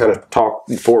 As we kind of talk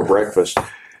before breakfast,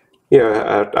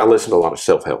 I listen to a lot of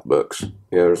self-help books.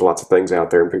 There's lots of things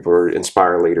out there, and people are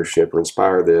inspire leadership or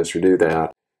inspire this or do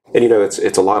that. And,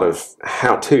 it's a lot of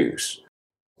how-tos.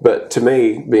 But to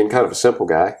me, being kind of a simple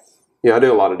guy, I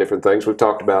do a lot of different things. We've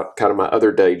talked about kind of my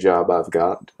other day job I've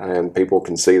got, and people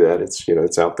can see that. It's,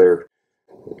 it's out there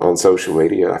on social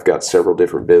media. I've got several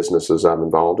different businesses I'm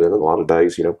involved in. And a lot of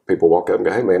days, people walk up and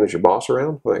go, "Hey, man, is your boss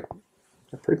around?" Like,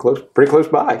 pretty close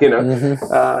by,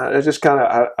 It's just kind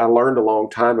of, I learned a long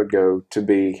time ago to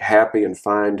be happy and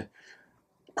find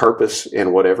purpose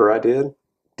in whatever I did,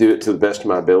 do it to the best of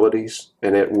my abilities,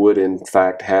 and it would, in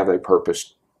fact, have a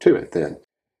purpose to it then.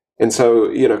 And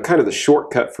so, kind of the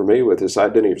shortcut for me with this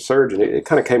identity of surgeon, it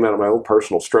kind of came out of my own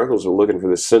personal struggles of looking for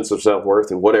this sense of self-worth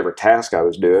in whatever task I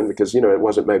was doing, because, it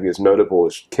wasn't maybe as notable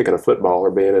as kicking a football or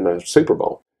being in a Super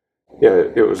Bowl.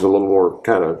 It was a little more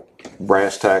kind of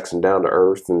brass tacks and down to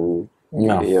earth and,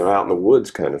 out in the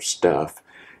woods kind of stuff.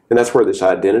 And that's where this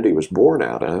identity was born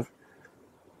out of.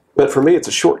 But for me, it's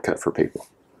a shortcut for people.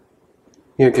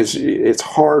 Because it's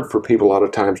hard for people a lot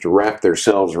of times to wrap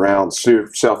themselves around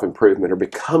self-improvement or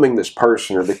becoming this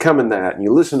person or becoming that. And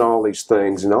you listen to all these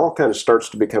things, and it all kind of starts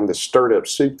to become this stirred-up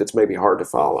soup that's maybe hard to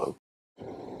follow.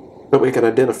 But we can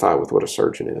identify with what a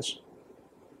surgeon is.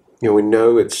 We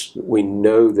know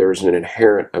there's an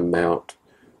inherent amount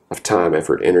of time,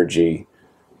 effort, energy,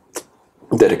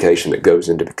 dedication that goes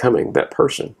into becoming that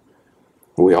person.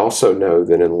 We also know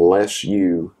that unless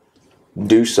you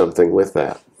do something with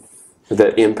that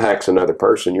impacts another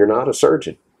person, you're not a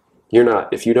surgeon. You're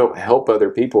not, if you don't help other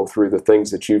people through the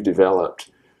things that you've developed,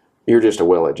 you're just a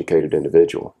well-educated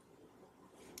individual.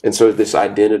 And so this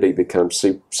identity becomes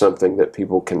something that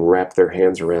people can wrap their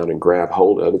hands around and grab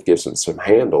hold of. It gives them some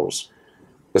handles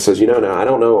that says, now I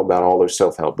don't know about all those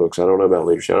self-help books. I don't know about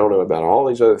leadership. I don't know about all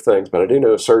these other things, but I do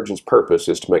know a surgeon's purpose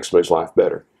is to make somebody's life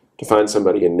better, to find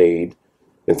somebody in need,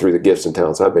 and through the gifts and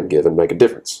talents I've been given, make a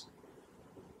difference.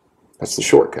 That's the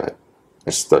shortcut.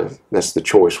 That's the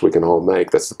choice we can all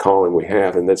make. That's the calling we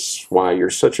have, and that's why you're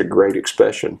such a great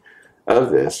expression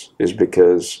of this, is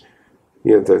because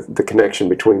the connection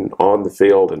between on the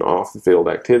field and off the field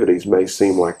activities may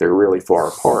seem like they're really far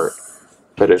apart.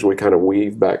 But as we kind of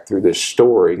weave back through this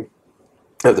story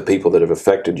of the people that have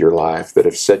affected your life, that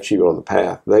have set you on the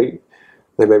path, they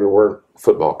maybe weren't a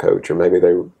football coach, or maybe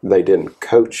they didn't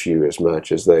coach you as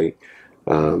much as they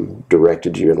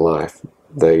directed you in life.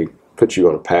 They put you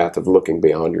on a path of looking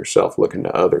beyond yourself, looking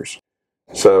to others.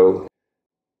 So,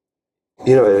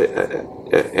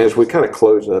 as we kind of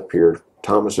close up here,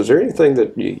 Thomas, is there anything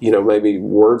that, maybe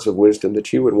words of wisdom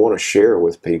that you would want to share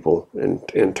with people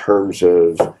in terms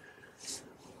of,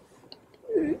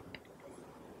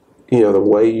 the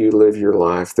way you live your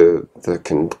life, the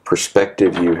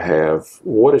perspective you have,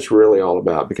 what it's really all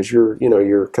about? Because you're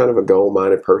kind of a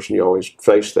goal-minded person. You always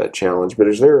face that challenge. But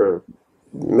is there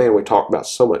we talked about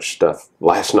so much stuff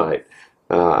last night.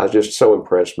 I was just so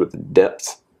impressed with the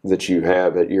depth that you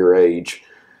have at your age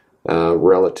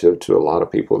relative to a lot of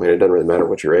people. I mean, it doesn't really matter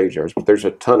what your age is, but there's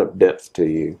a ton of depth to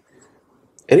you.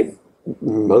 Any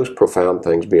most profound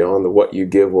things beyond the what you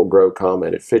give will grow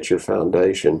comment, it fits your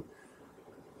foundation.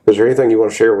 Is there anything you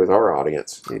want to share with our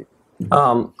audience? I don't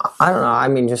know. I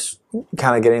mean, just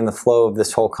kind of getting the flow of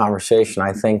this whole conversation.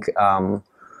 I think, I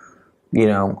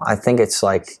think it's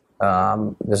like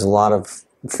there's a lot of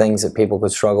things that people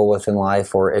could struggle with in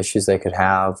life, or issues they could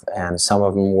have, and some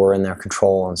of them were in their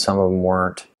control and some of them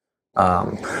weren't.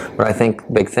 But I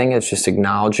think big thing is just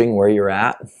acknowledging where you're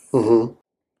at,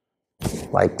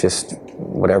 like just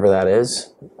whatever that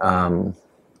is,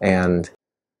 and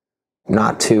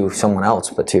not to someone else,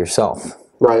 but to yourself.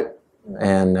 Right.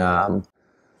 And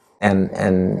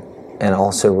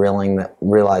also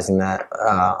realizing that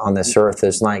on this earth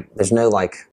there's no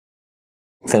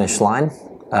finish line.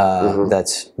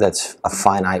 That's a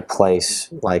finite place.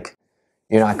 Like,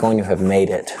 you're not going to have made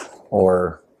it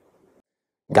or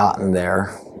gotten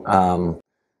there.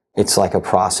 It's like a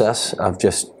process of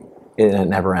just, it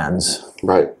never ends.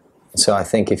 Right. So I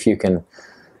think if you can,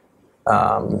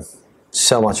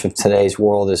 so much of today's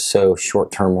world is so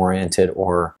short-term oriented,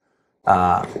 or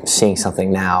seeing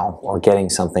something now, or getting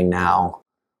something now,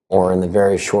 or in the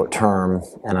very short term.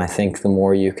 And I think the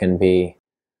more you can be,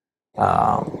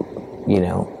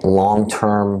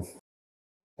 long-term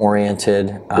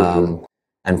oriented,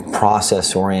 and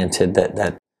process oriented,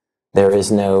 that there is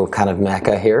no kind of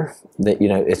mecca here, that,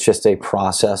 it's just a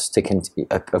process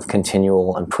of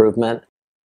continual improvement.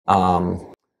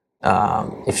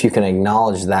 If you can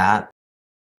acknowledge that,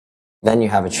 then you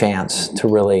have a chance to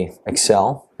really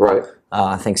excel. Right.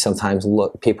 I think sometimes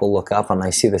people look up and they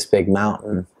see this big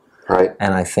mountain. Right.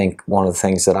 And I think one of the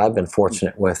things that I've been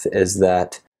fortunate with is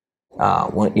that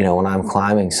when I'm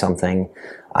climbing something,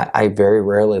 I very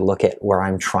rarely look at where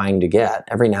I'm trying to get.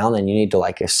 Every now and then you need to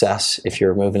assess if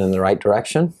you're moving in the right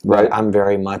direction. Right. But I'm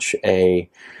very much a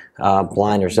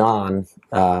blinders on.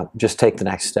 Just take the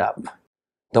next step.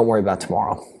 Don't worry about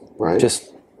tomorrow. Right.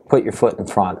 Just put your foot in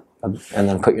front, and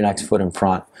then put your next foot in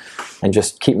front, and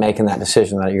just keep making that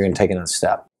decision that you're going to take another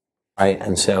step, right?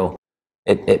 And so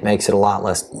it makes it a lot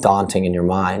less daunting in your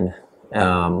mind,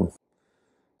 and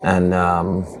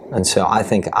so I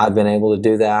think I've been able to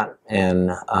do that, and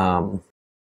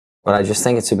but I just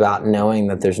think it's about knowing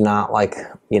that there's not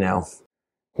you're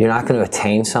not going to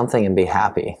attain something and be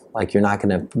happy. Like, you're not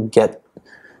going to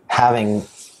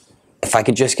if I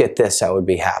could just get this, I would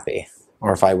be happy.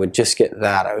 Or if I would just get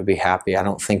that, I would be happy. I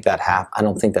don't think I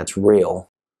don't think that's real.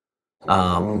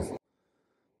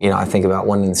 I think about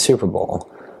winning the Super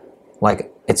Bowl.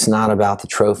 Like, it's not about the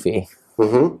trophy,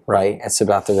 right? It's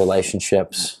about the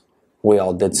relationships. We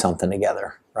all did something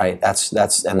together, right?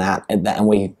 And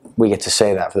we get to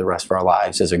say that for the rest of our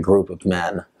lives as a group of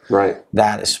men. Right.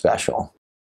 That is special.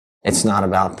 It's not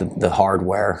about the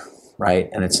hardware,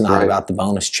 right? And it's not about the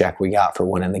bonus check we got for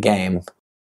winning the game.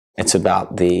 It's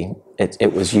about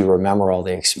it was, you remember all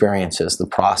the experiences, the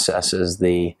processes,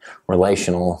 the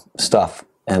relational stuff.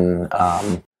 And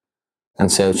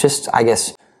so it's just, I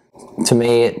guess, To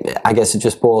me, I guess it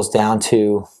just boils down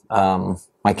to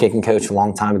my kicking coach a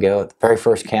long time ago. At the very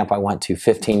first camp I went to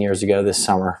 15 years ago this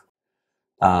summer.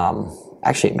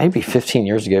 Actually, maybe 15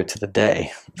 years ago to the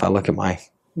day, if I look at my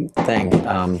thing.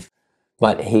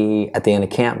 But he, at the end of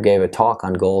camp, gave a talk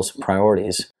on goals and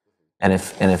priorities. And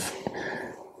if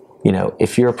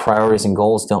if your priorities and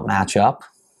goals don't match up,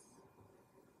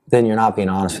 then you're not being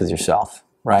honest with yourself,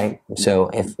 right? So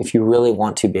if you really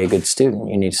want to be a good student,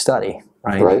 you need to study,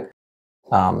 right? Right.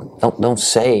 Don't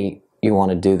say you want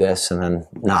to do this and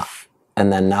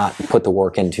then not put the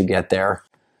work in to get there.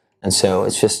 And so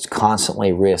it's just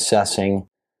constantly reassessing.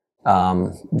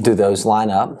 Do those line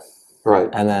up? Right.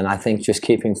 And then I think just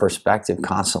keeping perspective,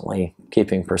 constantly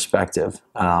keeping perspective.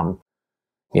 A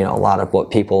lot of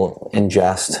what people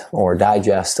ingest or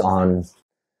digest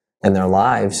in their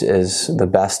lives is the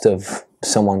best of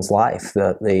someone's life,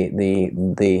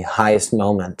 the highest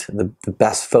moment, the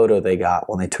best photo they got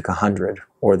when they took 100,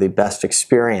 or the best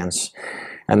experience,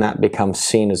 and that becomes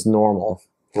seen as normal.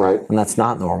 Right. And that's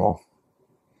not normal.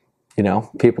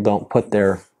 People don't put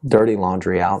their dirty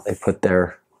laundry out; they put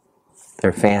their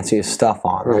fanciest stuff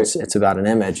on. Right. It's about an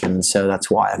image, and so that's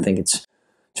why I think it's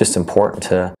just important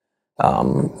to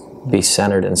be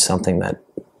centered in something that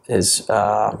is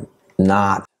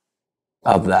not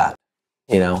of that.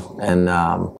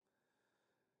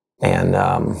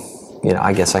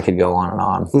 I guess I could go on and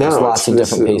on. There's lots of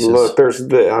different pieces. Look,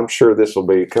 I'm sure this will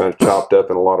be kind of chopped up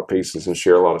in a lot of pieces and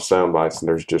share a lot of sound bites, and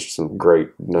there's just some great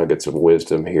nuggets of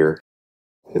wisdom here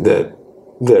that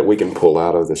we can pull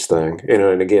out of this thing.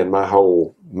 And again, my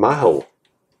whole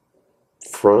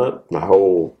front, my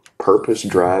whole purpose,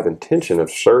 drive, intention of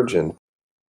Surgeon.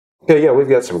 Yeah, we've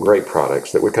got some great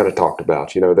products that we kind of talked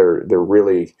about. They're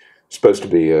really supposed to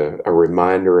be a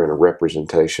reminder and a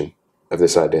representation of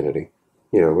this identity.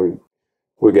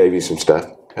 We gave you some stuff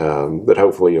that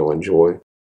hopefully you'll enjoy,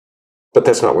 but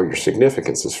that's not where your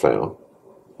significance is found.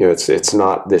 It's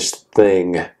not this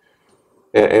thing,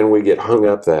 and we get hung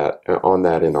up on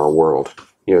that in our world.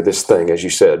 This thing, as you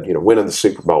said, winning the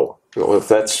Super Bowl. If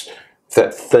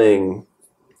that thing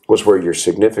was where your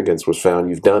significance was found,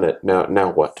 you've done it.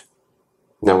 Now what?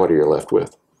 Now what are you left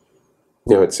with?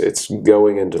 It's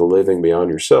going into living beyond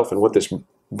yourself, and what this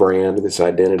brand, this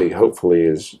identity, hopefully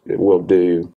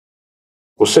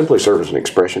will simply serve as an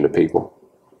expression to people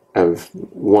of,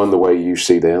 one, the way you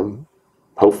see them,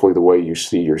 hopefully the way you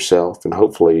see yourself, and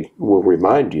hopefully will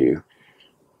remind you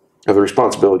of the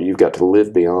responsibility you've got to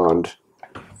live beyond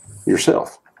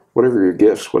yourself. Whatever your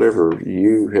gifts, whatever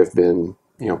you have been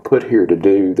put here to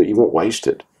do, that you won't waste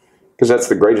it. Because that's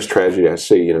the greatest tragedy I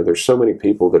see. There's so many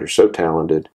people that are so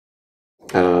talented,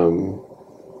 and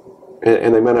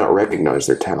they may not recognize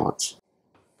their talents.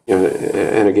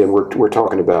 And again, we're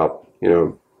talking about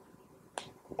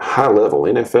high level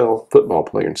NFL football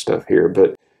player and stuff here.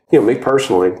 But me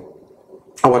personally,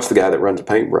 I watch the guy that runs a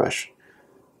paintbrush.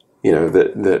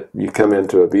 That you come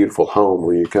into a beautiful home,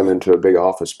 or you come into a big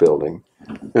office building.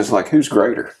 It's like, who's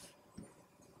greater?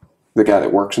 The guy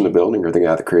that works in the building, or the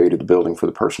guy that created the building for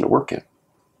the person to work in?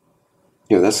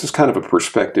 This is kind of a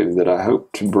perspective that I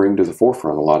hope to bring to the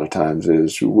forefront a lot of times,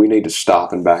 is we need to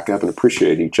stop and back up and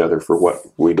appreciate each other for what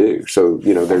we do. So,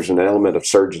 there's an element of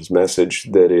Surgeon's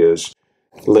message that is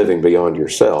living beyond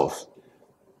yourself,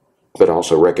 but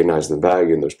also recognize the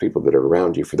value in those people that are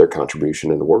around you for their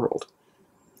contribution in the world.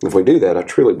 If we do that, I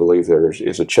truly believe there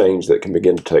is a change that can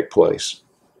begin to take place.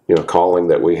 Calling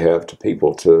that we have to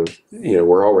people to,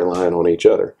 we're all relying on each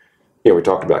other. We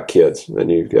talked about kids,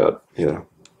 and you've got,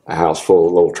 a house full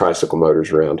of little tricycle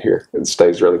motors around here. It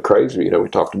stays really crazy. We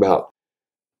talked about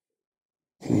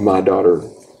my daughter,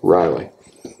 Riley,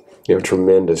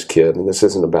 tremendous kid. And this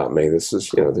isn't about me. This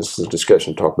is a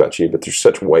discussion to talk about you, but there's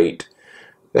such weight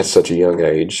at such a young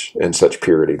age and such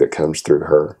purity that comes through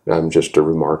her. I'm just a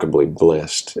remarkably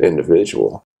blessed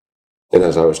individual. And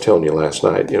as I was telling you last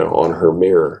night, on her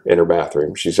mirror in her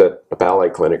bathroom, she's at a ballet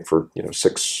clinic for,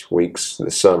 6 weeks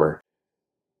this summer.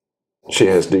 She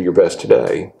has "do your best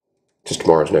today," because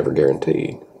tomorrow's never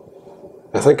guaranteed.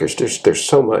 I think there's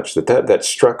so much that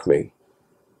struck me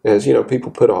as,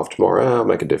 people put off tomorrow. I'll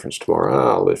make a difference tomorrow.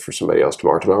 I'll live for somebody else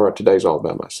tomorrow. Today's all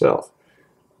about myself.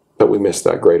 But we miss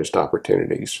the greatest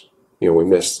opportunities. We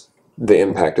miss the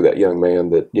impact of that young man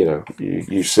that,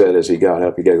 you said as he got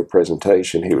up, he gave a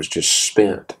presentation, he was just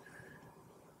spent.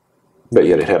 But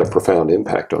yet it had a profound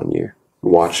impact on you,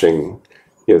 watching,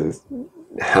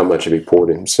 how much he poured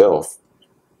himself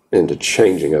into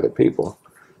changing other people.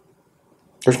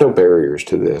 There's no barriers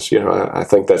to this. I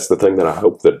think that's the thing that I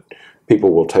hope that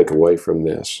people will take away from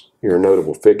this. You're a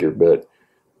notable figure, but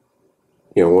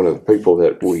one of the people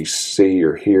that we see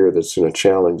or hear that's in a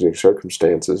challenging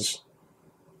circumstances,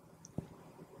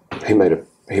 he made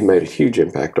a huge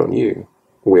impact on you.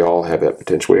 We all have that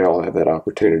potential. We all have that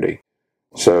opportunity.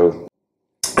 So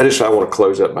I want to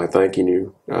close up by thanking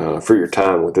you for your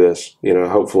time with this.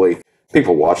 Hopefully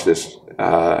people watch this,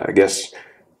 I guess,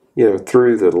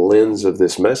 through the lens of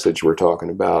this message we're talking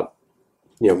about.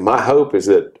 My hope is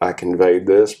that I conveyed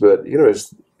this, but,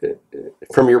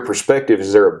 from your perspective,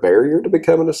 is there a barrier to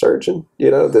becoming a surgeon?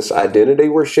 This identity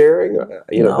we're sharing,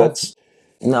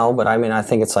 No, but I mean, I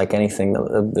think it's like anything.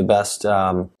 The best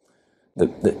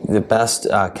the best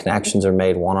connections are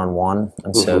made one-on-one,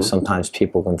 and so sometimes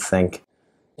people can think,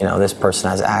 this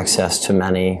person has access to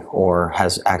many or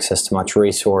has access to much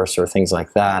resource or things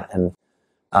like that, and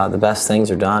the best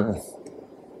things are done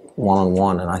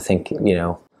one-on-one. And I think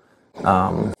it's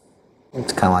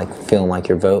kind of like feeling like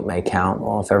your vote may count.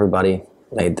 Well, if everybody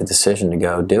made the decision to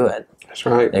go do it, that's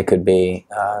right. It could be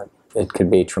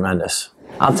tremendous.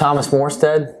 I'm Thomas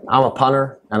Morstead. I'm a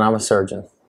punter and I'm a surgeon.